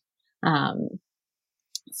life.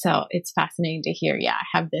 So it's fascinating to hear. Yeah, I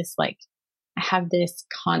have this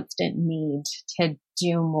constant need to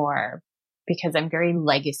do more because I'm very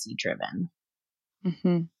legacy driven.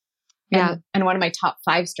 Mm-hmm. Yeah. And one of my top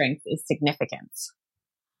 5 strengths is significance.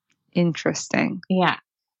 Interesting. Yeah.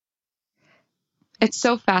 It's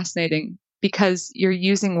so fascinating because you're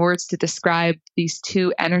using words to describe these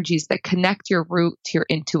two energies that connect your root to your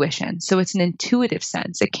intuition. So it's an intuitive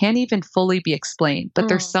sense. It can't even fully be explained, but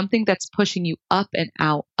there's something that's pushing you up and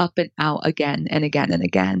out again and again and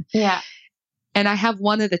again. Yeah. And I have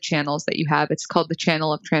one of the channels that you have. It's called the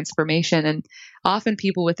channel of transformation. And often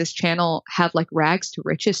people with this channel have like rags to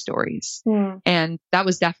riches stories. And that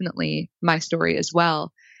was definitely my story as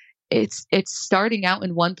well. It's starting out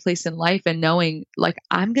in one place in life and knowing like,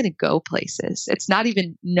 I'm going to go places. It's not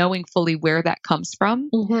even knowing fully where that comes from,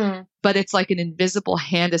 but it's like an invisible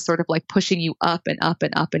hand is sort of like pushing you up and up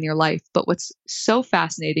and up in your life. But what's so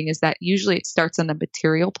fascinating is that usually it starts on the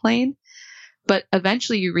material plane, but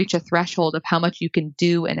eventually you reach a threshold of how much you can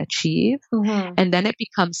do and achieve. And then it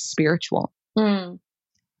becomes spiritual. So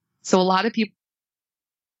a lot of people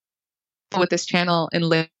with this channel in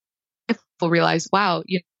life will realize, wow,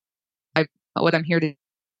 what I'm here to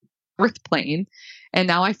earth plane. And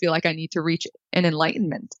now I feel like I need to reach an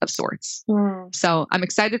enlightenment of sorts. So I'm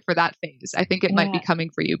excited for that phase. I think it might be coming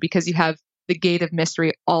for you because you have the gate of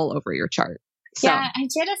mystery all over your chart. So. Yeah, I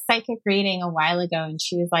did a psychic reading a while ago and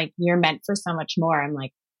she was like, you're meant for so much more. I'm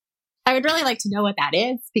like, I would really like to know what that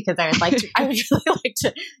is because I would really like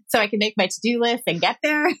to, so I can make my to-do list and get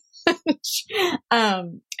there.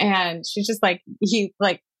 And she's just like,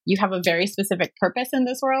 you have a very specific purpose in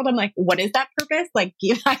this world. I'm like, what is that purpose? Like,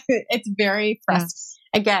 it's very frustrating.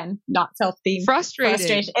 Again, not self-themed.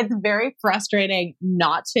 Frustration. It's very frustrating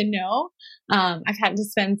not to know. I've had to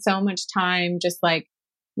spend so much time just like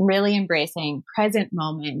really embracing present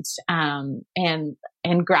moment,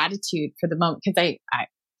 and gratitude for the moment. Cause I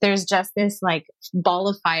there's just this like ball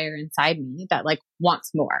of fire inside me that like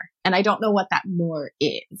wants more. And I don't know what that more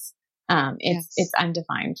is. It's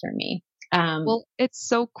undefined for me. Well, it's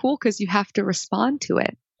so cool because you have to respond to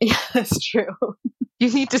it. Yeah, that's true.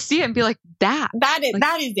 You need to see it and be like, that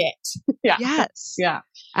is it. Yeah. Yes. Yeah.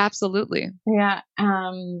 Absolutely. Yeah.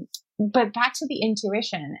 But back to the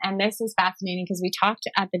intuition. And this is fascinating because we talked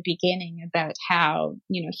at the beginning about how,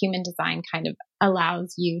 human design kind of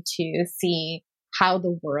allows you to see how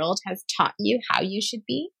the world has taught you how you should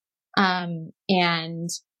be. And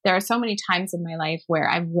there are so many times in my life where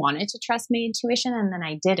I wanted to trust my intuition and then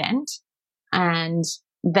I didn't. And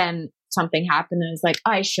then something happened and I was like,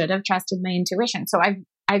 I should have trusted my intuition. So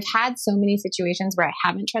I've had so many situations where I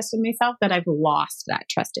haven't trusted myself that I've lost that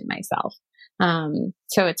trust in myself.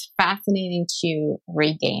 So it's fascinating to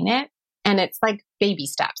regain it. And it's like baby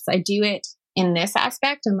steps. I do it in this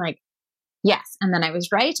aspect. I'm like, yes. And then I was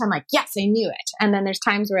right. I'm like, yes, I knew it. And then there's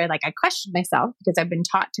times where I question myself because I've been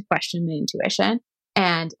taught to question my intuition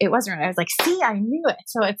and it wasn't right. I was like, see, I knew it.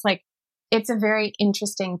 So it's like, it's a very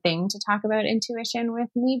interesting thing to talk about intuition with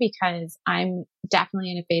me because I'm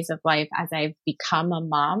definitely in a phase of life as I've become a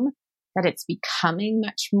mom that it's becoming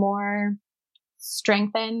much more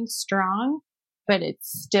strengthened, strong, but it's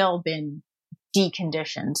still been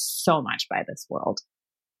deconditioned so much by this world.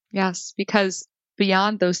 Yes, because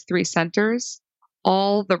beyond those 3 centers,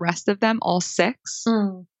 all the rest of them, all 6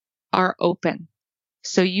 are open.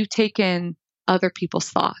 So you take in other people's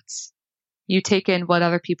thoughts. You take in what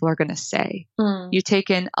other people are going to say. You take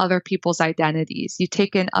in other people's identities. You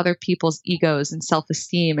take in other people's egos and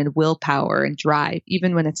self-esteem and willpower and drive,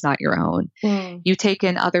 even when it's not your own. You take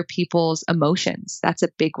in other people's emotions. That's a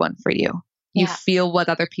big one for you. You feel what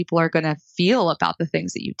other people are going to feel about the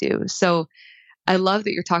things that you do. So I love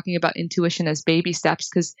that you're talking about intuition as baby steps,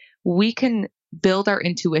 because we can build our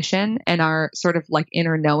intuition and our sort of like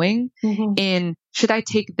inner knowing in, should I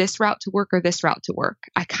take this route to work or this route to work?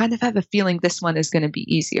 I kind of have a feeling this one is going to be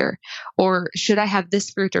easier. Or should I have this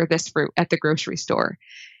fruit or this fruit at the grocery store?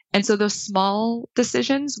 And so those small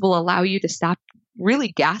decisions will allow you to stop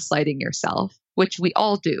really gaslighting yourself, which we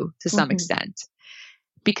all do to some extent,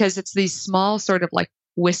 because it's these small sort of like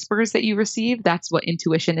whispers that you receive. That's what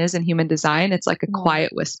intuition is in human design. It's like a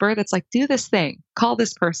quiet whisper that's like, do this thing, call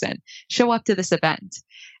this person, show up to this event.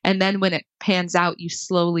 And then when it pans out, you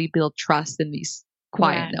slowly build trust in these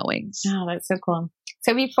quiet knowings. Oh, that's so cool.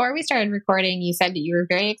 So before we started recording, you said that you were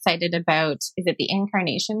very excited about, is it the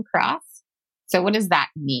incarnation cross? So what does that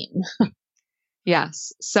mean?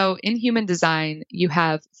 Yes. So in human design, you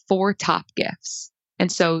have 4 top gifts.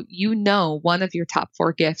 And so, one of your top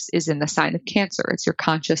 4 gifts is in the sign of Cancer. It's your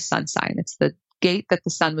conscious sun sign. It's the gate that the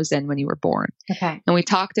sun was in when you were born. Okay. And we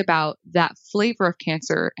talked about that flavor of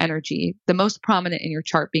Cancer energy, the most prominent in your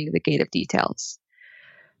chart being the gate of details.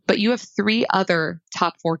 But you have 3 other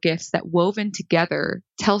top 4 gifts that woven together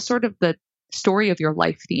tell sort of the story of your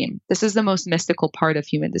life theme. This is the most mystical part of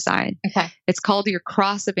human design. Okay. It's called your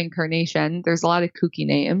cross of incarnation. There's a lot of kooky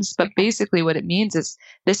names, but basically what it means is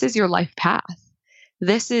this is your life path.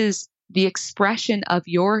 This is the expression of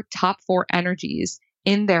your top 4 energies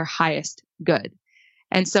in their highest good.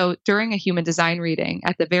 And so during a human design reading,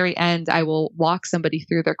 at the very end, I will walk somebody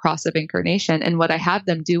through their cross of incarnation. And what I have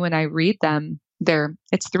them do when I read them,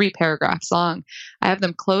 it's 3 paragraphs long. I have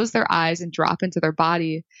them close their eyes and drop into their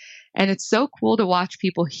body. And it's so cool to watch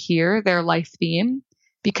people hear their life theme,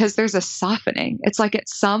 because there's a softening. It's like at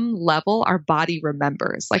some level, our body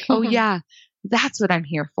remembers, like, oh yeah, that's what I'm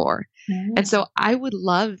here for. And so I would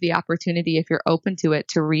love the opportunity, if you're open to it,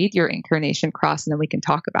 to read your incarnation cross, and then we can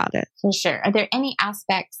talk about it. For sure. Are there any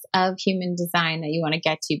aspects of human design that you want to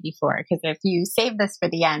get to before? Because if you save this for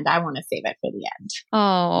the end, I want to save it for the end.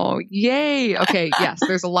 Oh, yay. Okay. Yes.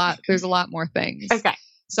 There's a lot more things. Okay.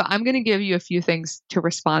 So I'm going to give you a few things to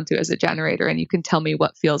respond to as a generator, and you can tell me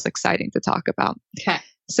what feels exciting to talk about. Okay.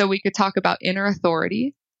 So we could talk about inner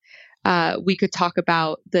authority. We could talk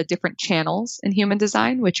about the different channels in human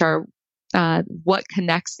design, which are what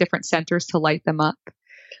connects different centers to light them up.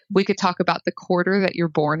 We could talk about the quarter that you're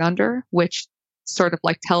born under, which sort of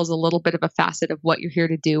like tells a little bit of a facet of what you're here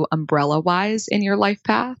to do umbrella-wise in your life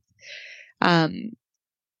path.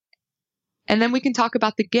 And then we can talk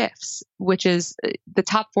about the gifts, which is the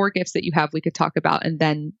top 4 gifts that you have, we could talk about, and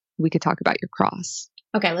then we could talk about your cross.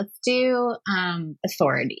 Okay, let's do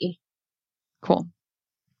authority. Cool.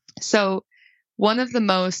 So one of the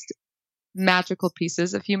most magical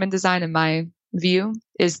pieces of human design, in my view,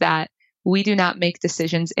 is that we do not make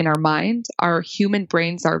decisions in our mind. Our human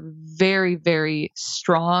brains are very, very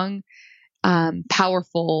strong,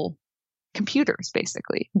 powerful computers,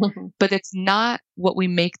 basically. But it's not what we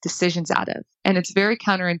make decisions out of. And it's very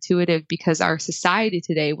counterintuitive, because our society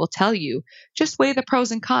today will tell you, just weigh the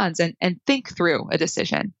pros and cons and think through a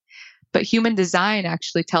decision. But human design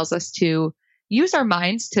actually tells us to use our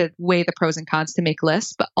minds to weigh the pros and cons, to make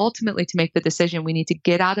lists, but ultimately to make the decision, we need to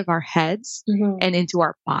get out of our heads and into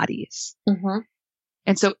our bodies.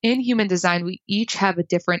 And so in human design, we each have a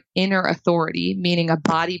different inner authority, meaning a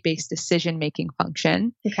body-based decision-making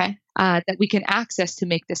function that we can access to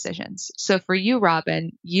make decisions. So for you,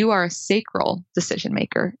 Robyn, you are a sacral decision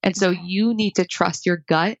maker. And so you need to trust your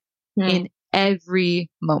gut in every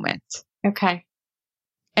moment. Okay.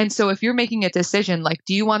 And so if you're making a decision, like,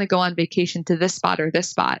 do you want to go on vacation to this spot or this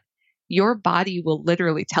spot? Your body will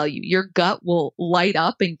literally tell you. Your gut will light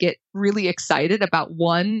up and get really excited about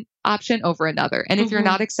one option over another. And if you're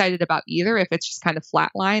not excited about either, if it's just kind of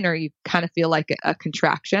flatline, or you kind of feel like a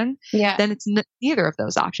contraction, then it's neither of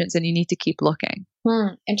those options, and you need to keep looking.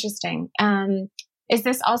 Interesting. Is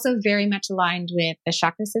this also very much aligned with the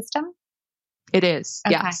chakra system? It is.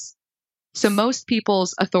 Okay. Yes. So most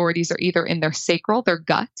people's authorities are either in their sacral, their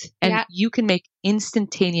gut, and you can make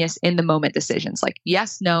instantaneous in the moment decisions like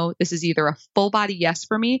yes, no, this is either a full body yes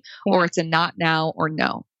for me, or it's a not now or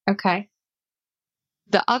no. Okay.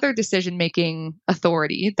 The other decision-making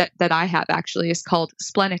authority that I have actually is called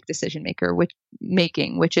splenic decision maker,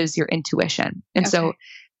 which is your intuition. And so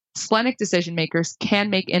Splenic decision makers can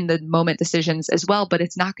make in the moment decisions as well, but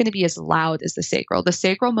it's not going to be as loud as the sacral. The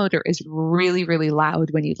sacral motor is really, really loud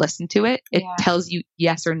when you listen to it. It tells you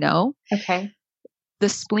yes or no. Okay. The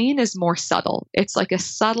spleen is more subtle. It's like a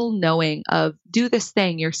subtle knowing of do this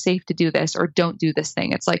thing, you're safe to do this, or don't do this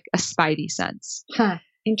thing. It's like a spidey sense. Huh.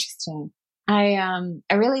 Interesting. I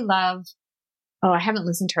really love, I haven't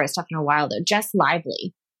listened to her stuff in a while though, Jess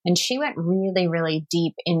Lively. And she went really, really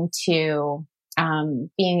deep into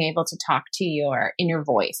being able to talk to your inner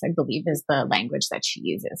voice, I believe is the language that she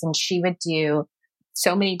uses. And she would do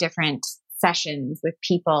so many different sessions with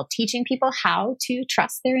people, teaching people how to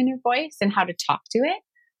trust their inner voice and how to talk to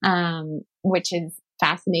it, which is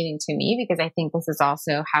fascinating to me because I think this is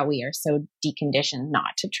also how we are so deconditioned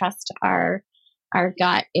not to trust our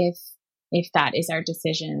gut if that is our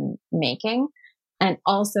decision making. And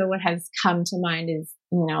also what has come to mind is,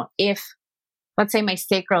 if let's say my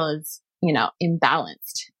sacral is,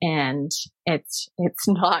 imbalanced and it's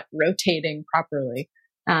not rotating properly,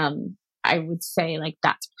 I would say like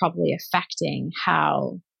that's probably affecting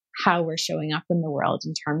how we're showing up in the world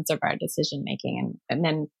in terms of our decision making. And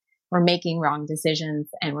then we're making wrong decisions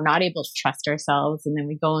and we're not able to trust ourselves. And then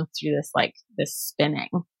we go through this spinning.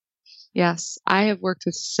 Yes. I have worked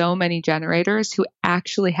with so many generators who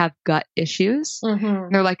actually have gut issues. Mm-hmm.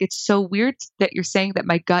 And they're like, it's so weird that you're saying that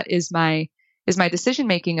my gut is my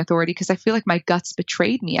decision-making authority because I feel like my gut's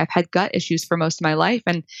betrayed me. I've had gut issues for most of my life.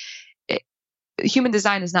 And human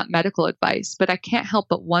design is not medical advice, but I can't help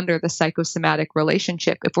but wonder the psychosomatic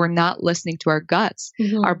relationship. If we're not listening to our guts,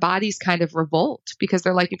 our bodies kind of revolt because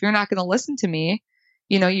they're like, if you're not going to listen to me,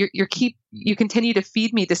 you continue to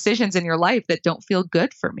feed me decisions in your life that don't feel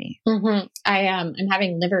good for me. Mm-hmm. I'm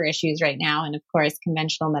having liver issues right now. And of course,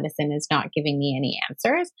 conventional medicine is not giving me any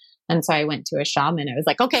answers. And so I went to a shaman. I was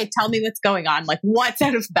like, okay, tell me what's going on. Like, what's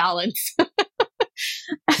out of balance?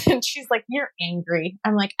 And she's like, you're angry.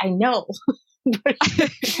 I'm like, I know.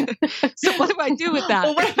 So what do I do with that?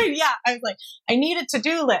 I was like, I need a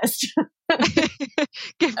to-do list.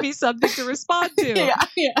 Give me something to respond to.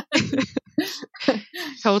 Yeah.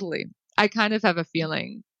 Totally. I kind of have a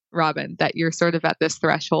feeling, Robyn, that you're sort of at this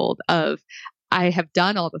threshold of, I have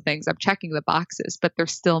done all the things, I'm checking the boxes, but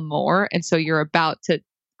there's still more. And so you're about to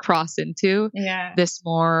cross into this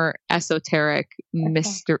more esoteric,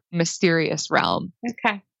 mysterious realm.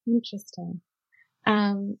 Okay. Interesting.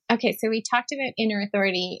 Okay. So we talked about inner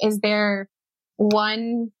authority. Is there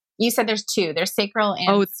one, you said there's two, there's sacral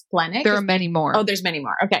and splenic. There are many more. Oh, there's many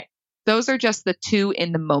more. Okay. Those are just the two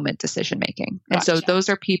in the moment decision making. And Gotcha. so those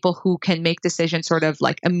are people who can make decisions sort of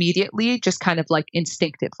like immediately, just kind of like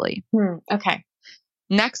instinctively. Okay.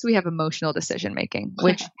 Next, we have emotional decision making,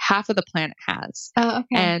 which half of the planet has. Oh, okay.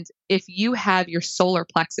 And if you have your solar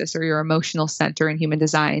plexus or your emotional center in human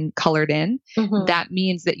design colored in, that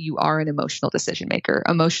means that you are an emotional decision maker.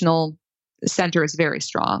 Emotional center is very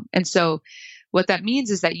strong. And so what that means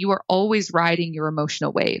is that you are always riding your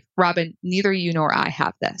emotional wave. Robyn, neither you nor I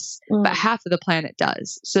have this, but half of the planet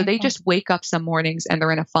does. So they just wake up some mornings and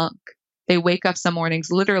they're in a funk. They wake up some mornings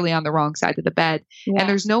literally on the wrong side of the bed and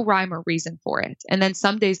there's no rhyme or reason for it. And then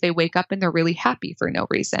some days they wake up and they're really happy for no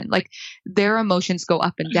reason. Like their emotions go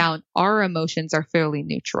up and down. Our emotions are fairly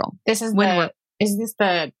neutral. Is this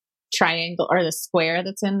the triangle or the square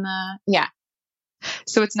that's in the,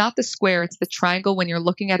 So it's not the square, it's the triangle. When you're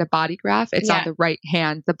looking at a body graph, it's on the right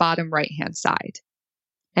hand, the bottom right hand side,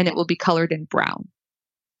 and it will be colored in brown.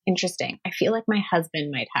 Interesting. I feel like my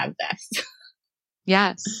husband might have this.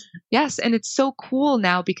 Yes. And it's so cool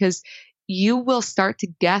now because you will start to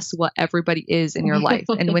guess what everybody is in your life.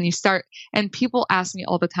 And when you start, and people ask me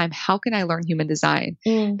all the time, how can I learn human design?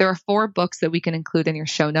 There are 4 books that we can include in your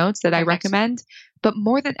show notes that I recommend. But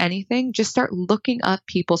more than anything, just start looking up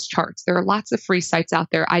people's charts. There are lots of free sites out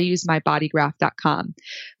there. I use mybodygraph.com,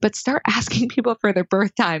 but start asking people for their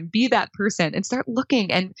birth time, be that person and start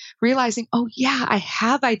looking and realizing, oh yeah, I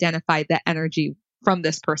have identified that energy from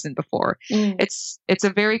this person before. It's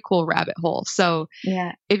a very cool rabbit hole. So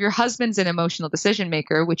if your husband's an emotional decision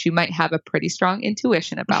maker, which you might have a pretty strong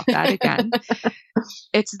intuition about that again,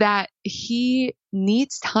 it's that he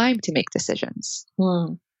needs time to make decisions.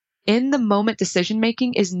 In the moment decision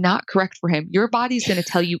making is not correct for him. Your body's going to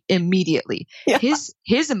tell you immediately.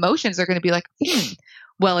 His emotions are going to be like,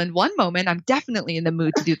 well, in one moment, I'm definitely in the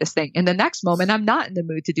mood to do this thing. In the next moment, I'm not in the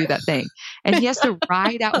mood to do that thing. And he has to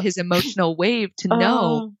ride out his emotional wave to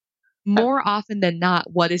know more often than not,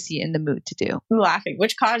 what is he in the mood to do? Laughing,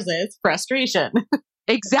 which causes frustration.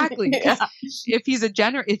 Exactly. If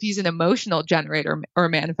he's an emotional generator or a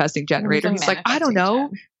manifesting generator, he's like, I don't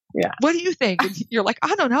know. Yeah. What do you think? And you're like,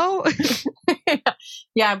 I don't know.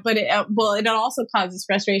 Yeah. But it also causes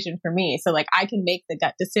frustration for me. So like I can make the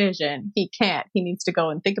gut decision. He can't. He needs to go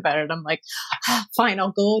and think about it. I'm like, fine,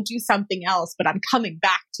 I'll go do something else, but I'm coming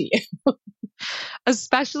back to you.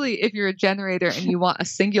 Especially if you're a generator and you want a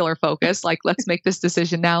singular focus, like, let's make this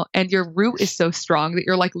decision now. And your root is so strong that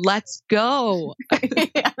you're like, let's go.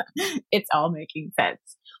 Yeah, it's all making sense.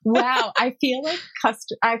 Wow. I feel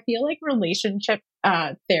like relationship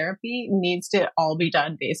therapy needs to all be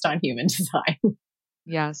done based on human design.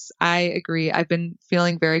 Yes, I agree. I've been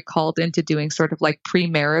feeling very called into doing sort of like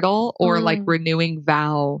premarital or like renewing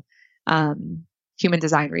vow human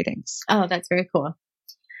design readings. Oh, that's very cool.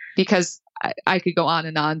 Because I could go on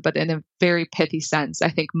and on, but in a very pithy sense, I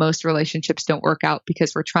think most relationships don't work out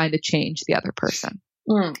because we're trying to change the other person.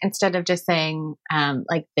 Instead of just saying,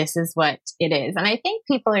 like, this is what it is. And I think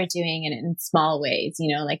people are doing it in small ways,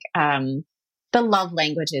 like the love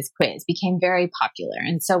languages quiz became very popular.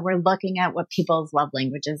 And so we're looking at what people's love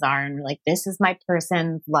languages are. And we're like, this is my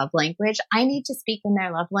person's love language. I need to speak in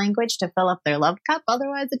their love language to fill up their love cup.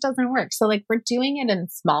 Otherwise, it doesn't work. So like we're doing it in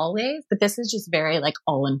small ways, but this is just very like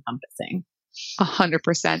all encompassing.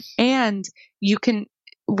 100%. And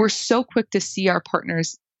we're so quick to see our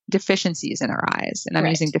partner's deficiencies in our eyes. And I'm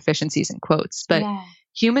using deficiencies in quotes, but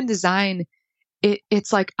human design,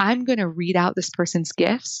 it's like, I'm going to read out this person's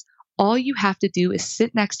gifts. All you have to do is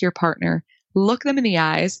sit next to your partner, look them in the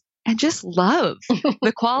eyes, and just love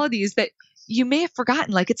the qualities that you may have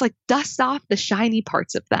forgotten. Like, it's like dust off the shiny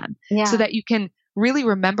parts of them so that you can really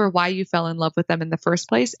remember why you fell in love with them in the first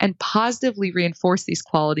place and positively reinforce these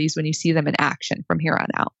qualities when you see them in action from here on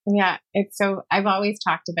out. Yeah. I've always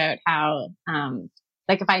talked about how,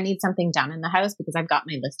 like if I need something done in the house because I've got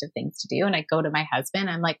my list of things to do and I go to my husband,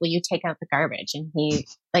 I'm like, will you take out the garbage? And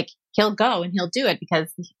he'll go and he'll do it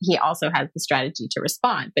because he also has the strategy to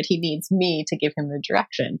respond, but he needs me to give him the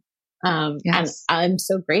direction. And I'm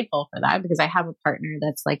so grateful for that because I have a partner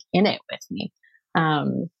that's like in it with me.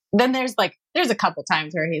 Then there's a couple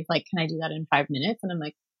times where he's like, can I do that in 5 minutes? And I'm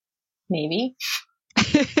like, maybe.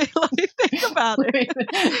 Let me think about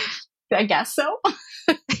it. I guess so.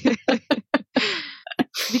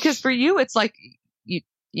 Because for you, it's like,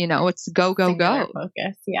 it's go, go, Singular go.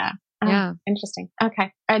 Focus. Yeah. Yeah. Interesting.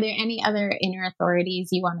 Okay. Are there any other inner authorities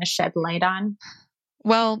you want to shed light on?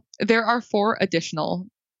 Well, there are 4 additional.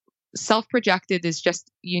 Self-projected is just,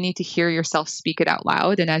 you need to hear yourself speak it out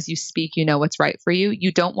loud. And as you speak, you know what's right for you.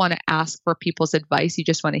 You don't want to ask for people's advice. You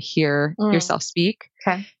just want to hear yourself speak.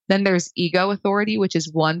 Okay. Then there's ego authority, which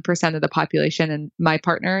is 1% of the population. And my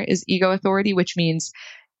partner is ego authority, which means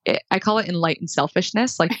I call it enlightened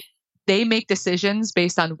selfishness. Like they make decisions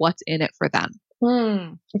based on what's in it for them.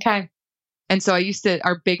 Okay. And so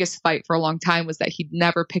our biggest fight for a long time was that he'd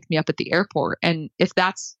never pick me up at the airport. And if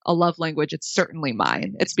that's a love language, it's certainly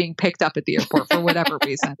mine. It's being picked up at the airport for whatever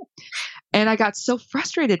reason. And I got so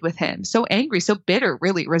frustrated with him, so angry, so bitter,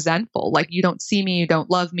 really resentful. Like, you don't see me, you don't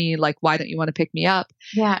love me. Like, why don't you want to pick me up?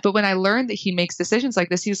 Yeah. But when I learned that he makes decisions like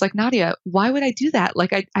this, he was like, Nadia, why would I do that?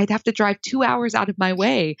 Like, I'd have to drive 2 hours out of my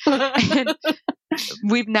way. And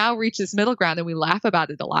we've now reached this middle ground and we laugh about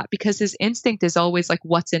it a lot because his instinct is always like,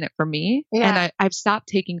 what's in it for me? Yeah. And I've stopped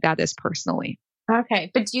taking that as personally.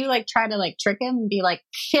 Okay. But do you try to trick him and be like,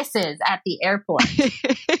 kisses at the airport?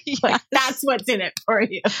 Yes. Like, that's what's in it for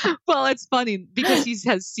you. Well, it's funny because he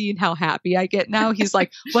has seen how happy I get now. He's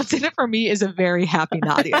like, what's in it for me is a very happy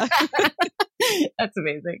Nadia. That's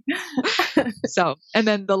amazing. So, and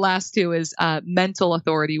then the last 2 is mental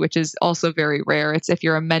authority, which is also very rare. It's if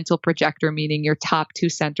you're a mental projector, meaning your top 2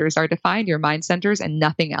 centers are defined, your mind centers and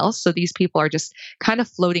nothing else. So these people are just kind of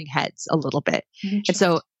floating heads a little bit. And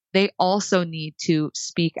so they also need to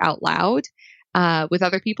speak out loud with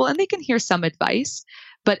other people, and they can hear some advice.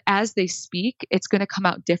 But as they speak, it's going to come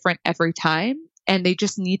out different every time. And they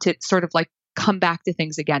just need to sort of come back to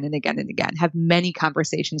things again and again and again, have many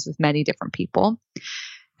conversations with many different people.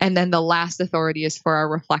 And then the last authority is for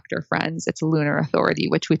our reflector friends. It's lunar authority,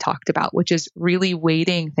 which we talked about, which is really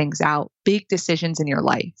waiting things out, big decisions in your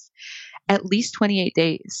life. At least 28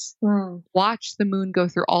 days. Watch the moon go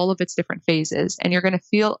through all of its different phases, and you're going to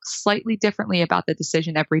feel slightly differently about the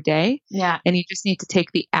decision every day. Yeah. And you just need to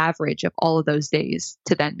take the average of all of those days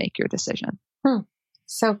to then make your decision.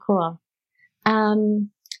 So cool.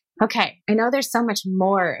 Okay. I know there's so much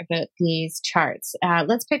more about these charts.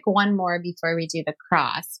 Let's pick one more before we do the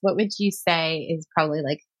cross. What would you say is probably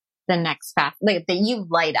the next that you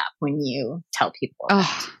light up when you tell people?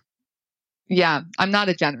 Yeah, I'm not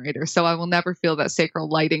a generator, so I will never feel that sacral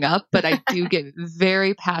lighting up, but I do get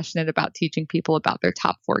very passionate about teaching people about their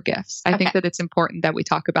top 4 gifts. I think that it's important that we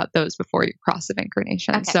talk about those before you cross of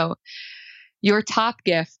incarnation. Okay. So your top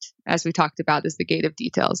gift, as we talked about, is the gate of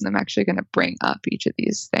details. And I'm actually going to bring up each of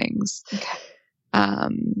these things. Okay.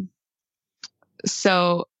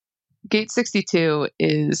 So Gate 62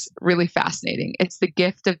 is really fascinating. It's the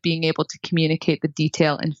gift of being able to communicate the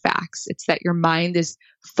detail and facts. It's that your mind is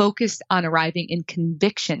focused on arriving in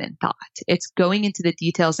conviction and thought. It's going into the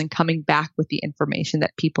details and coming back with the information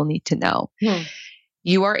that people need to know.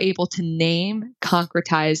 You are able to name,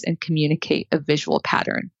 concretize, and communicate a visual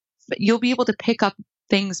pattern. But you'll be able to pick up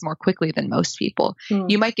things more quickly than most people.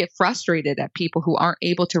 You might get frustrated at people who aren't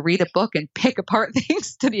able to read a book and pick apart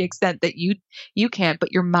things to the extent that you can,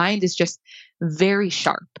 but your mind is just very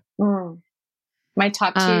sharp. My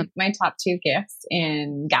top two gifts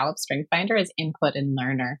in Gallup Strength Finder is input and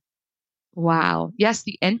learner. Wow. Yes,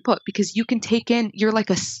 the input, because you can take in, you're like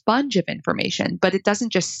a sponge of information, but it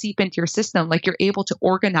doesn't just seep into your system. Like you're able to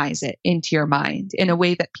organize it into your mind in a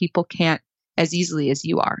way that people can't as easily as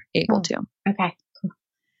you are able to. Okay.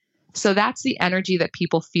 So that's the energy that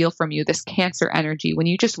people feel from you, this Cancer energy. When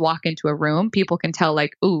you just walk into a room, people can tell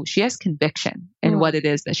like, ooh, she has conviction in what it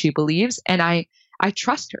is that she believes. And I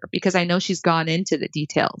trust her because I know she's gone into the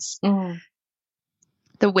details.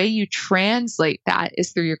 The way you translate that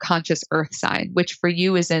is through your conscious earth sign, which for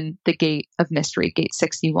you is in the gate of mystery, gate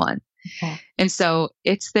 61. Okay. And so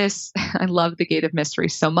it's this, I love the gate of mystery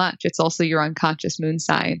so much. It's also your unconscious moon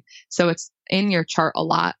sign. So it's in your chart a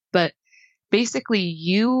lot, but basically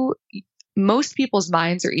most people's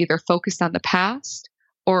minds are either focused on the past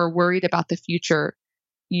or worried about the future.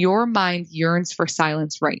 Your mind yearns for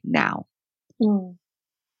silence right now.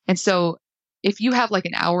 And so if you have like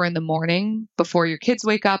an hour in the morning before your kids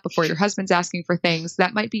wake up, before your husband's asking for things,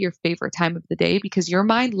 that might be your favorite time of the day because your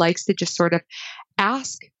mind likes to just sort of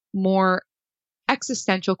ask more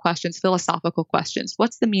existential questions, philosophical questions.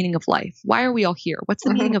 What's the meaning of life? Why are we all here? What's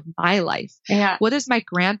the meaning of my life? What does my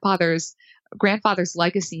grandfather's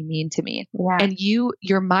legacy mean to me? And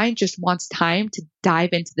your mind just wants time to dive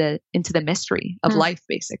into the mystery of life,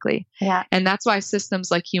 basically. And that's why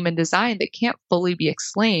systems like human design that can't fully be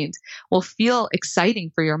explained will feel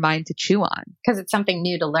exciting for your mind to chew on. Because it's something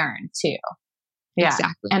new to learn too.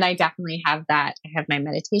 Exactly. And I definitely have that. I have my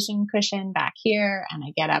meditation cushion back here and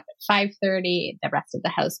I get up at 5:30. The rest of the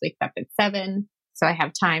house wakes up at 7. So I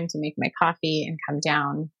have time to make my coffee and come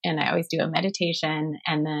down, and I always do a meditation.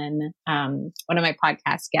 And then one of my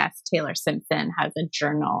podcast guests, Taylor Simpson, has a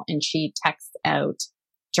journal and she texts out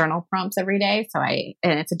journal prompts every day.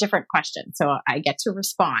 And it's a different question. So I get to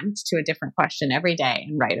respond to a different question every day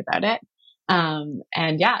and write about it.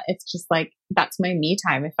 And yeah, it's just like, that's my me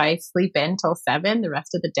time. If I sleep in till 7, the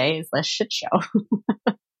rest of the day is a shit show.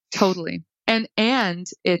 Totally. And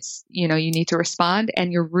it's, you need to respond,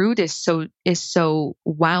 and your root is so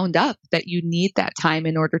wound up that you need that time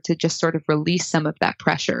in order to just sort of release some of that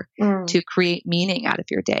pressure to create meaning out of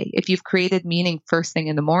your day. If you've created meaning first thing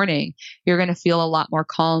in the morning, you're going to feel a lot more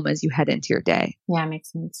calm as you head into your day. Yeah,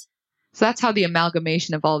 makes sense. So that's how the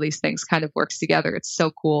amalgamation of all these things kind of works together. It's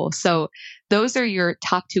so cool. So those are your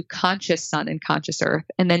top 2, conscious sun and conscious earth,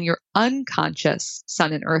 and then your unconscious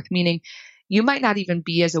sun and earth, meaning you might not even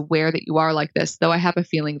be as aware that you are like this, though I have a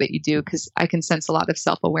feeling that you do because I can sense a lot of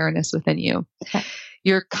self-awareness within you. Okay.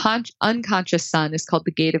 Your unconscious sun is called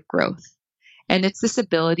the gate of growth. And it's this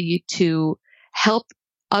ability to help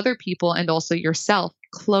other people and also yourself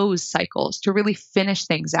close cycles, to really finish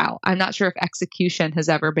things out. I'm not sure if execution has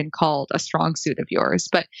ever been called a strong suit of yours,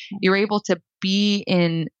 but you're able to be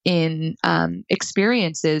in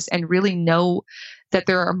experiences and really know that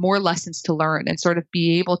there are more lessons to learn and sort of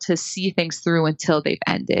be able to see things through until they've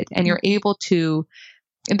ended. And you're able to,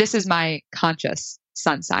 and this is my conscious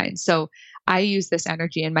sun sign. So I use this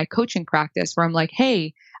energy in my coaching practice where I'm like,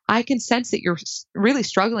 hey, I can sense that you're really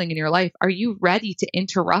struggling in your life. Are you ready to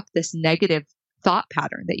interrupt this negative thought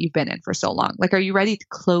pattern that you've been in for so long? Like, are you ready to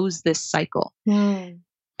close this cycle? And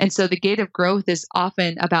so the gate of growth is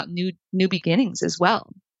often about new beginnings as well.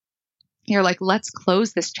 You're like, let's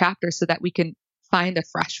close this chapter so that we can find a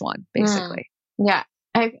fresh one, basically. Yeah.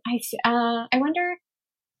 I wonder,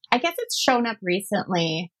 I guess it's shown up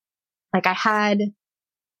recently. Like I had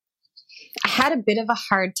a bit of a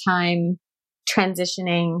hard time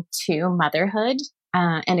transitioning to motherhood,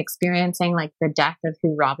 and experiencing like the death of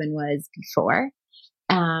who Robyn was before.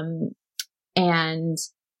 And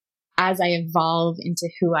as I evolve into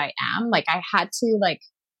who I am, like I had to, like,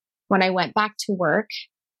 when I went back to work,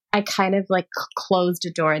 I kind of like closed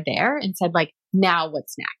a door there and said like, now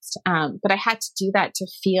what's next? But I had to do that to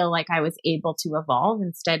feel like I was able to evolve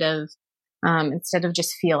instead of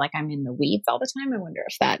just feel like I'm in the weeds all the time. I wonder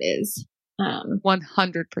if that is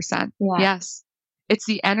 100%. Yeah. Yes. It's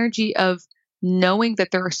the energy of knowing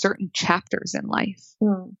that there are certain chapters in life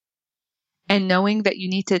and knowing that you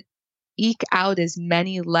need to eke out as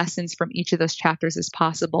many lessons from each of those chapters as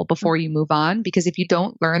possible before you move on. Because if you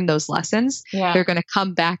don't learn those lessons, they're going to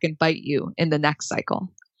come back and bite you in the next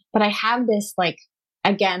cycle. But I have this like,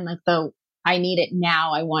 again, like I need it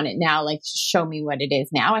now. I want it now. Like, show me what it is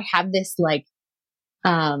now. I have this like,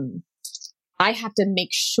 I have to make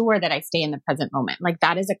sure that I stay in the present moment. Like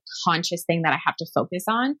that is a conscious thing that I have to focus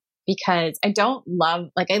on because I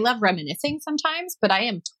love reminiscing sometimes, but I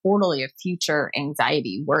am totally a future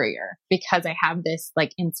anxiety worrier because I have this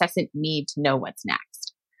like incessant need to know what's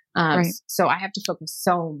next. Right. So I have to focus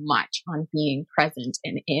so much on being present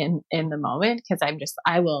and in the moment because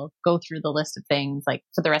I will go through the list of things like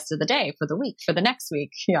for the rest of the day, for the week, for the next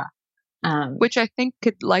week. Yeah. Which I think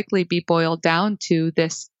could likely be boiled down to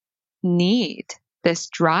this need, this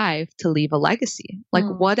drive to leave a legacy. Like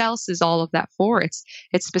what else is all of that for? It's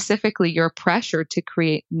specifically your pressure to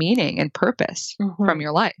create meaning and purpose from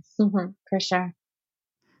your life. For sure.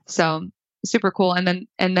 So super cool. And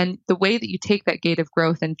then the way that you take that gate of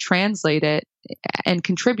growth and translate it and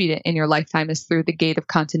contribute it in your lifetime is through the gate of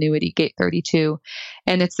continuity, gate 32.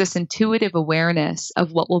 And it's this intuitive awareness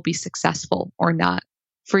of what will be successful or not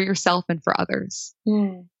for yourself and for others.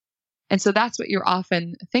 And so that's what you're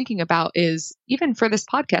often thinking about is even for this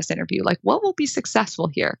podcast interview, like what will be successful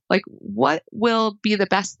here? Like what will be the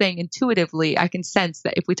best thing intuitively? I can sense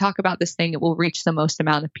that if we talk about this thing, it will reach the most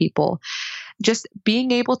amount of people. Just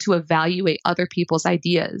being able to evaluate other people's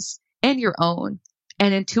ideas and your own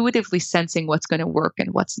and intuitively sensing what's going to work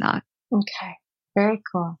and what's not. Okay. Very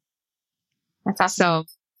cool. That's awesome. So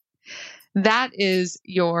that is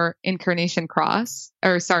your incarnation cross,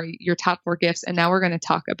 your top 4 gifts. And now we're going to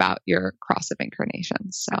talk about your cross of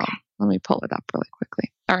incarnations. So let me pull it up really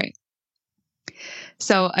quickly. All right.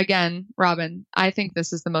 So again, Robyn, I think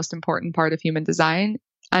this is the most important part of human design.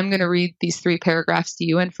 I'm going to read these 3 paragraphs to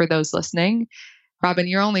you. And for those listening, Robyn,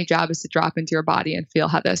 your only job is to drop into your body and feel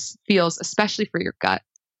how this feels, especially for your gut.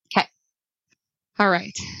 Okay. All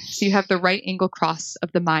right. So you have the right angle cross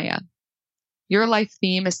of the Maya. Your life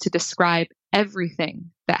theme is to describe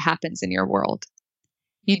everything that happens in your world.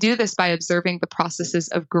 You do this by observing the processes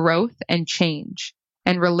of growth and change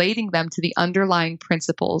and relating them to the underlying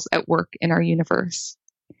principles at work in our universe.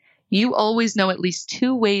 You always know at least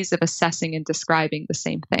 2 ways of assessing and describing the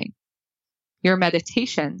same thing. Your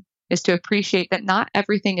meditation is to appreciate that not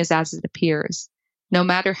everything is as it appears, no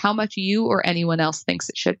matter how much you or anyone else thinks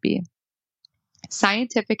it should be.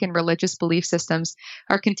 Scientific and religious belief systems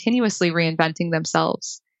are continuously reinventing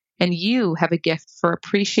themselves, and you have a gift for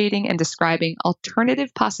appreciating and describing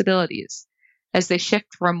alternative possibilities as they shift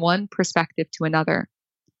from one perspective to another.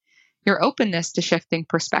 Your openness to shifting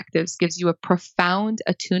perspectives gives you a profound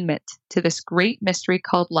attunement to this great mystery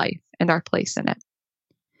called life and our place in it.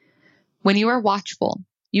 When you are watchful,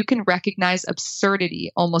 you can recognize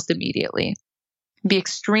absurdity almost immediately. Be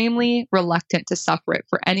extremely reluctant to suffer it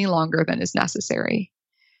for any longer than is necessary.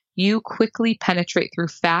 You quickly penetrate through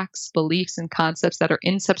facts, beliefs, and concepts that are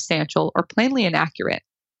insubstantial or plainly inaccurate.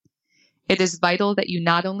 It is vital that you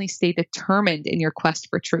not only stay determined in your quest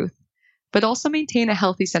for truth, but also maintain a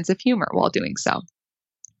healthy sense of humor while doing so.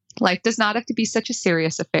 Life does not have to be such a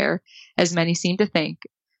serious affair as many seem to think,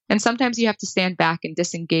 and sometimes you have to stand back and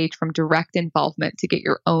disengage from direct involvement to get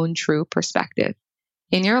your own true perspective.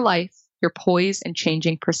 In your life, your poise and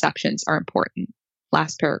changing perceptions are important.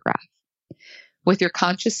 Last paragraph. With your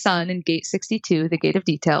conscious sun in gate 62, the gate of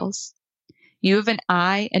details, you have an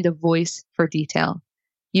eye and a voice for detail.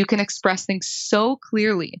 You can express things so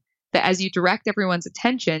clearly that as you direct everyone's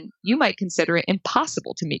attention, you might consider it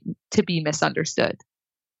impossible to be misunderstood.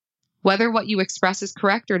 Whether what you express is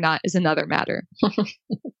correct or not is another matter.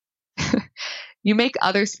 You make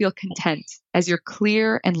others feel content as your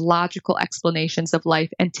clear and logical explanations of life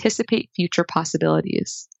anticipate future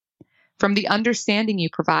possibilities. From the understanding you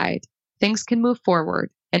provide, things can move forward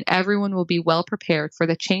and everyone will be well prepared for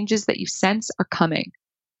the changes that you sense are coming.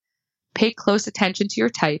 Pay close attention to your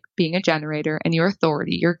type, being a generator, and your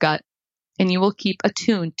authority, your gut, and you will keep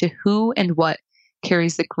attuned to who and what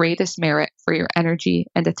carries the greatest merit for your energy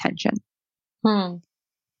and attention. I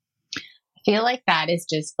feel like that is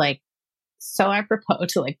just like so apropos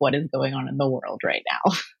to like what is going on in the world right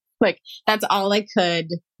now. Like that's all I could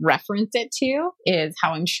reference it to is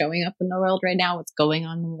how I'm showing up in the world right now, what's going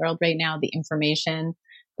on in the world right now, the information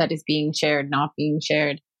that is being shared, not being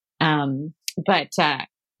shared. But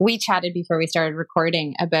we chatted before we started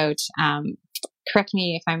recording about, correct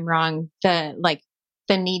me if I'm wrong, the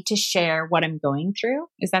need to share what I'm going through.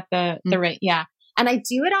 Is that the right? Yeah. And I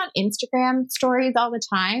do it on Instagram stories all the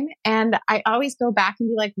time. And I always go back and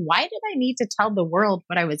be like, why did I need to tell the world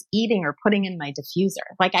what I was eating or putting in my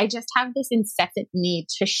diffuser? Like, I just have this incessant need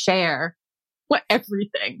to share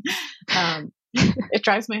everything. It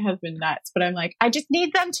drives my husband nuts, but I'm like, I just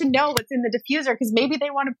need them to know what's in the diffuser because maybe they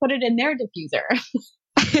want to put it in their diffuser.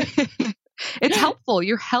 It's helpful.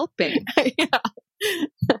 You're helping. Yeah.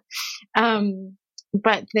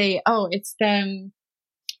 But it's them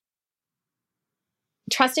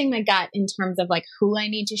trusting my gut in terms of like who I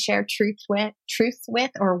need to share truths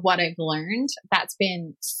with or what I've learned. That's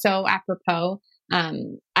been so apropos.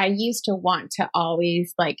 I used to want to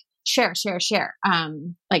always like share.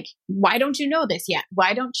 Like, why don't you know this yet? Why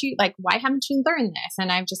haven't you learned this?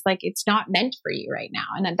 And I'm just like, it's not meant for you right now.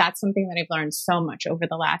 And that's something that I've learned so much over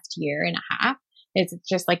the last year and a half. It's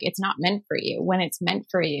just like, it's not meant for you. When it's meant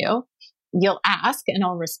for you, you'll ask and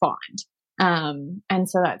I'll respond. And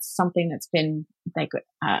so that's something that's been like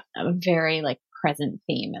a very like present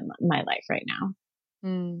theme in my life right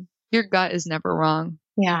now. Your gut is never wrong.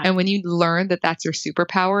 Yeah. And when you learn that that's your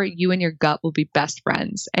superpower, you and your gut will be best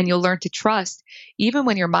friends, and you'll learn to trust even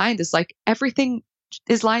when your mind is like, everything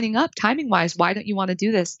is lining up timing wise. Why don't you want to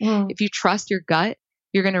do this? If you trust your gut,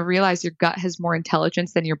 you're going to realize your gut has more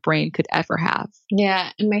intelligence than your brain could ever have. Yeah.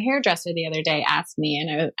 And my hairdresser the other day asked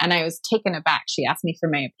me, and I was taken aback. She asked me for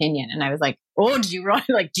my opinion, and I was like, "Oh, do you want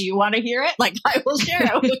to hear it? Like, I will share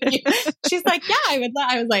it with you." She's like, "Yeah, I would."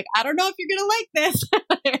 I was like, "I don't know if you're going to like this,"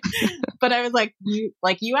 but I was like,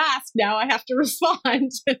 "You asked. Now I have to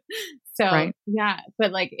respond." So right. Yeah,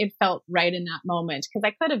 but like it felt right in that moment because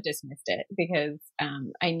I could have dismissed it because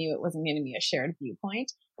I knew it wasn't going to be a shared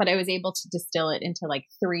viewpoint, but I was able to distill it into like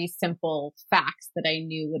 3 simple facts that I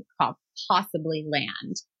knew would possibly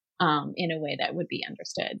land in a way that would be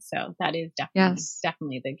understood. So that is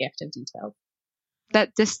definitely the gift of details.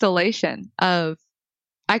 That distillation of,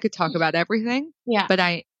 I could talk about everything, but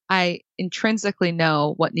I intrinsically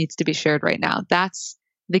know what needs to be shared right now. That's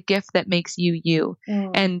the gift that makes you you.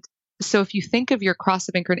 And so if you think of your cross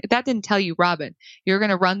of incarnation, that didn't tell you, Robyn, you're going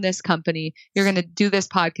to run this company, you're going to do this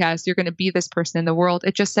podcast, you're going to be this person in the world.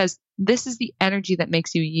 It just says, this is the energy that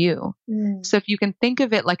makes you you. So if you can think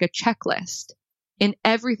of it like a checklist in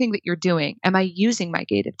everything that you're doing, am I using my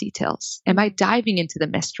gate of details? Am I diving into the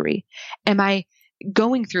mystery? Am I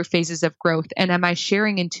going through phases of growth? And am I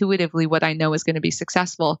sharing intuitively what I know is going to be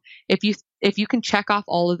successful? If you can check off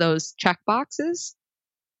all of those check boxes,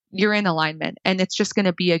 you're in alignment, and it's just going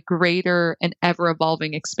to be a greater and ever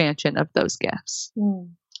evolving expansion of those gifts. Oh,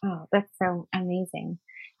 that's so amazing.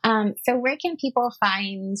 So where can people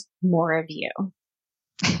find more of you?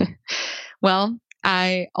 Well,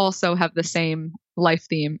 I also have the same life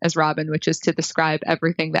theme as Robyn, which is to describe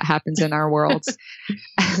everything that happens in our worlds.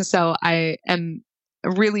 So I am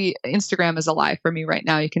really, Instagram is alive for me right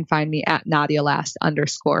now. You can find me at Nadia Last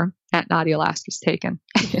 _. At Nadia Last was taken.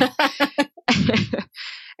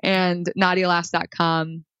 And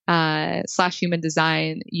nadialast.com /human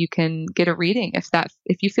design, you can get a reading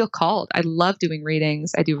if you feel called. I love doing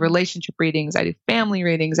readings. I do relationship readings. I do family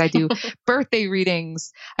readings. I do birthday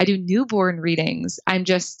readings. I do newborn readings. I'm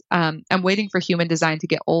waiting for human design to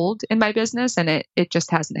get old in my business, and it just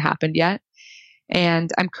hasn't happened yet. And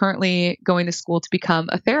I'm currently going to school to become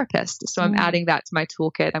a therapist. So I'm adding that to my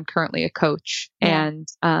toolkit. I'm currently a coach, and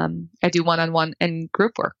I do one-on-one and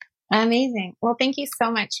group work. Amazing. Well, thank you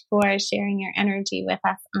so much for sharing your energy with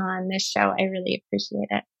us on this show. I really appreciate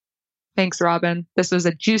it. Thanks, Robyn. This was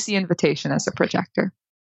a juicy invitation as a projector.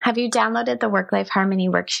 Have you downloaded the Work-Life Harmony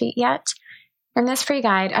worksheet yet? In this free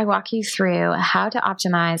guide, I walk you through how to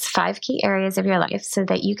optimize 5 key areas of your life so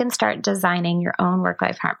that you can start designing your own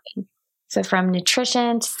work-life harmony. So from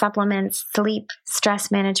nutrition to supplements, sleep, stress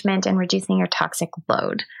management, and reducing your toxic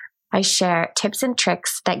load. I share tips and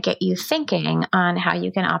tricks that get you thinking on how you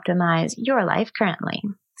can optimize your life currently.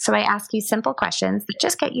 So I ask you simple questions that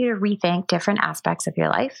just get you to rethink different aspects of your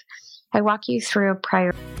life. I walk you through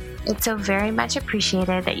It's so very much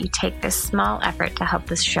appreciated that you take this small effort to help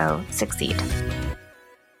this show succeed.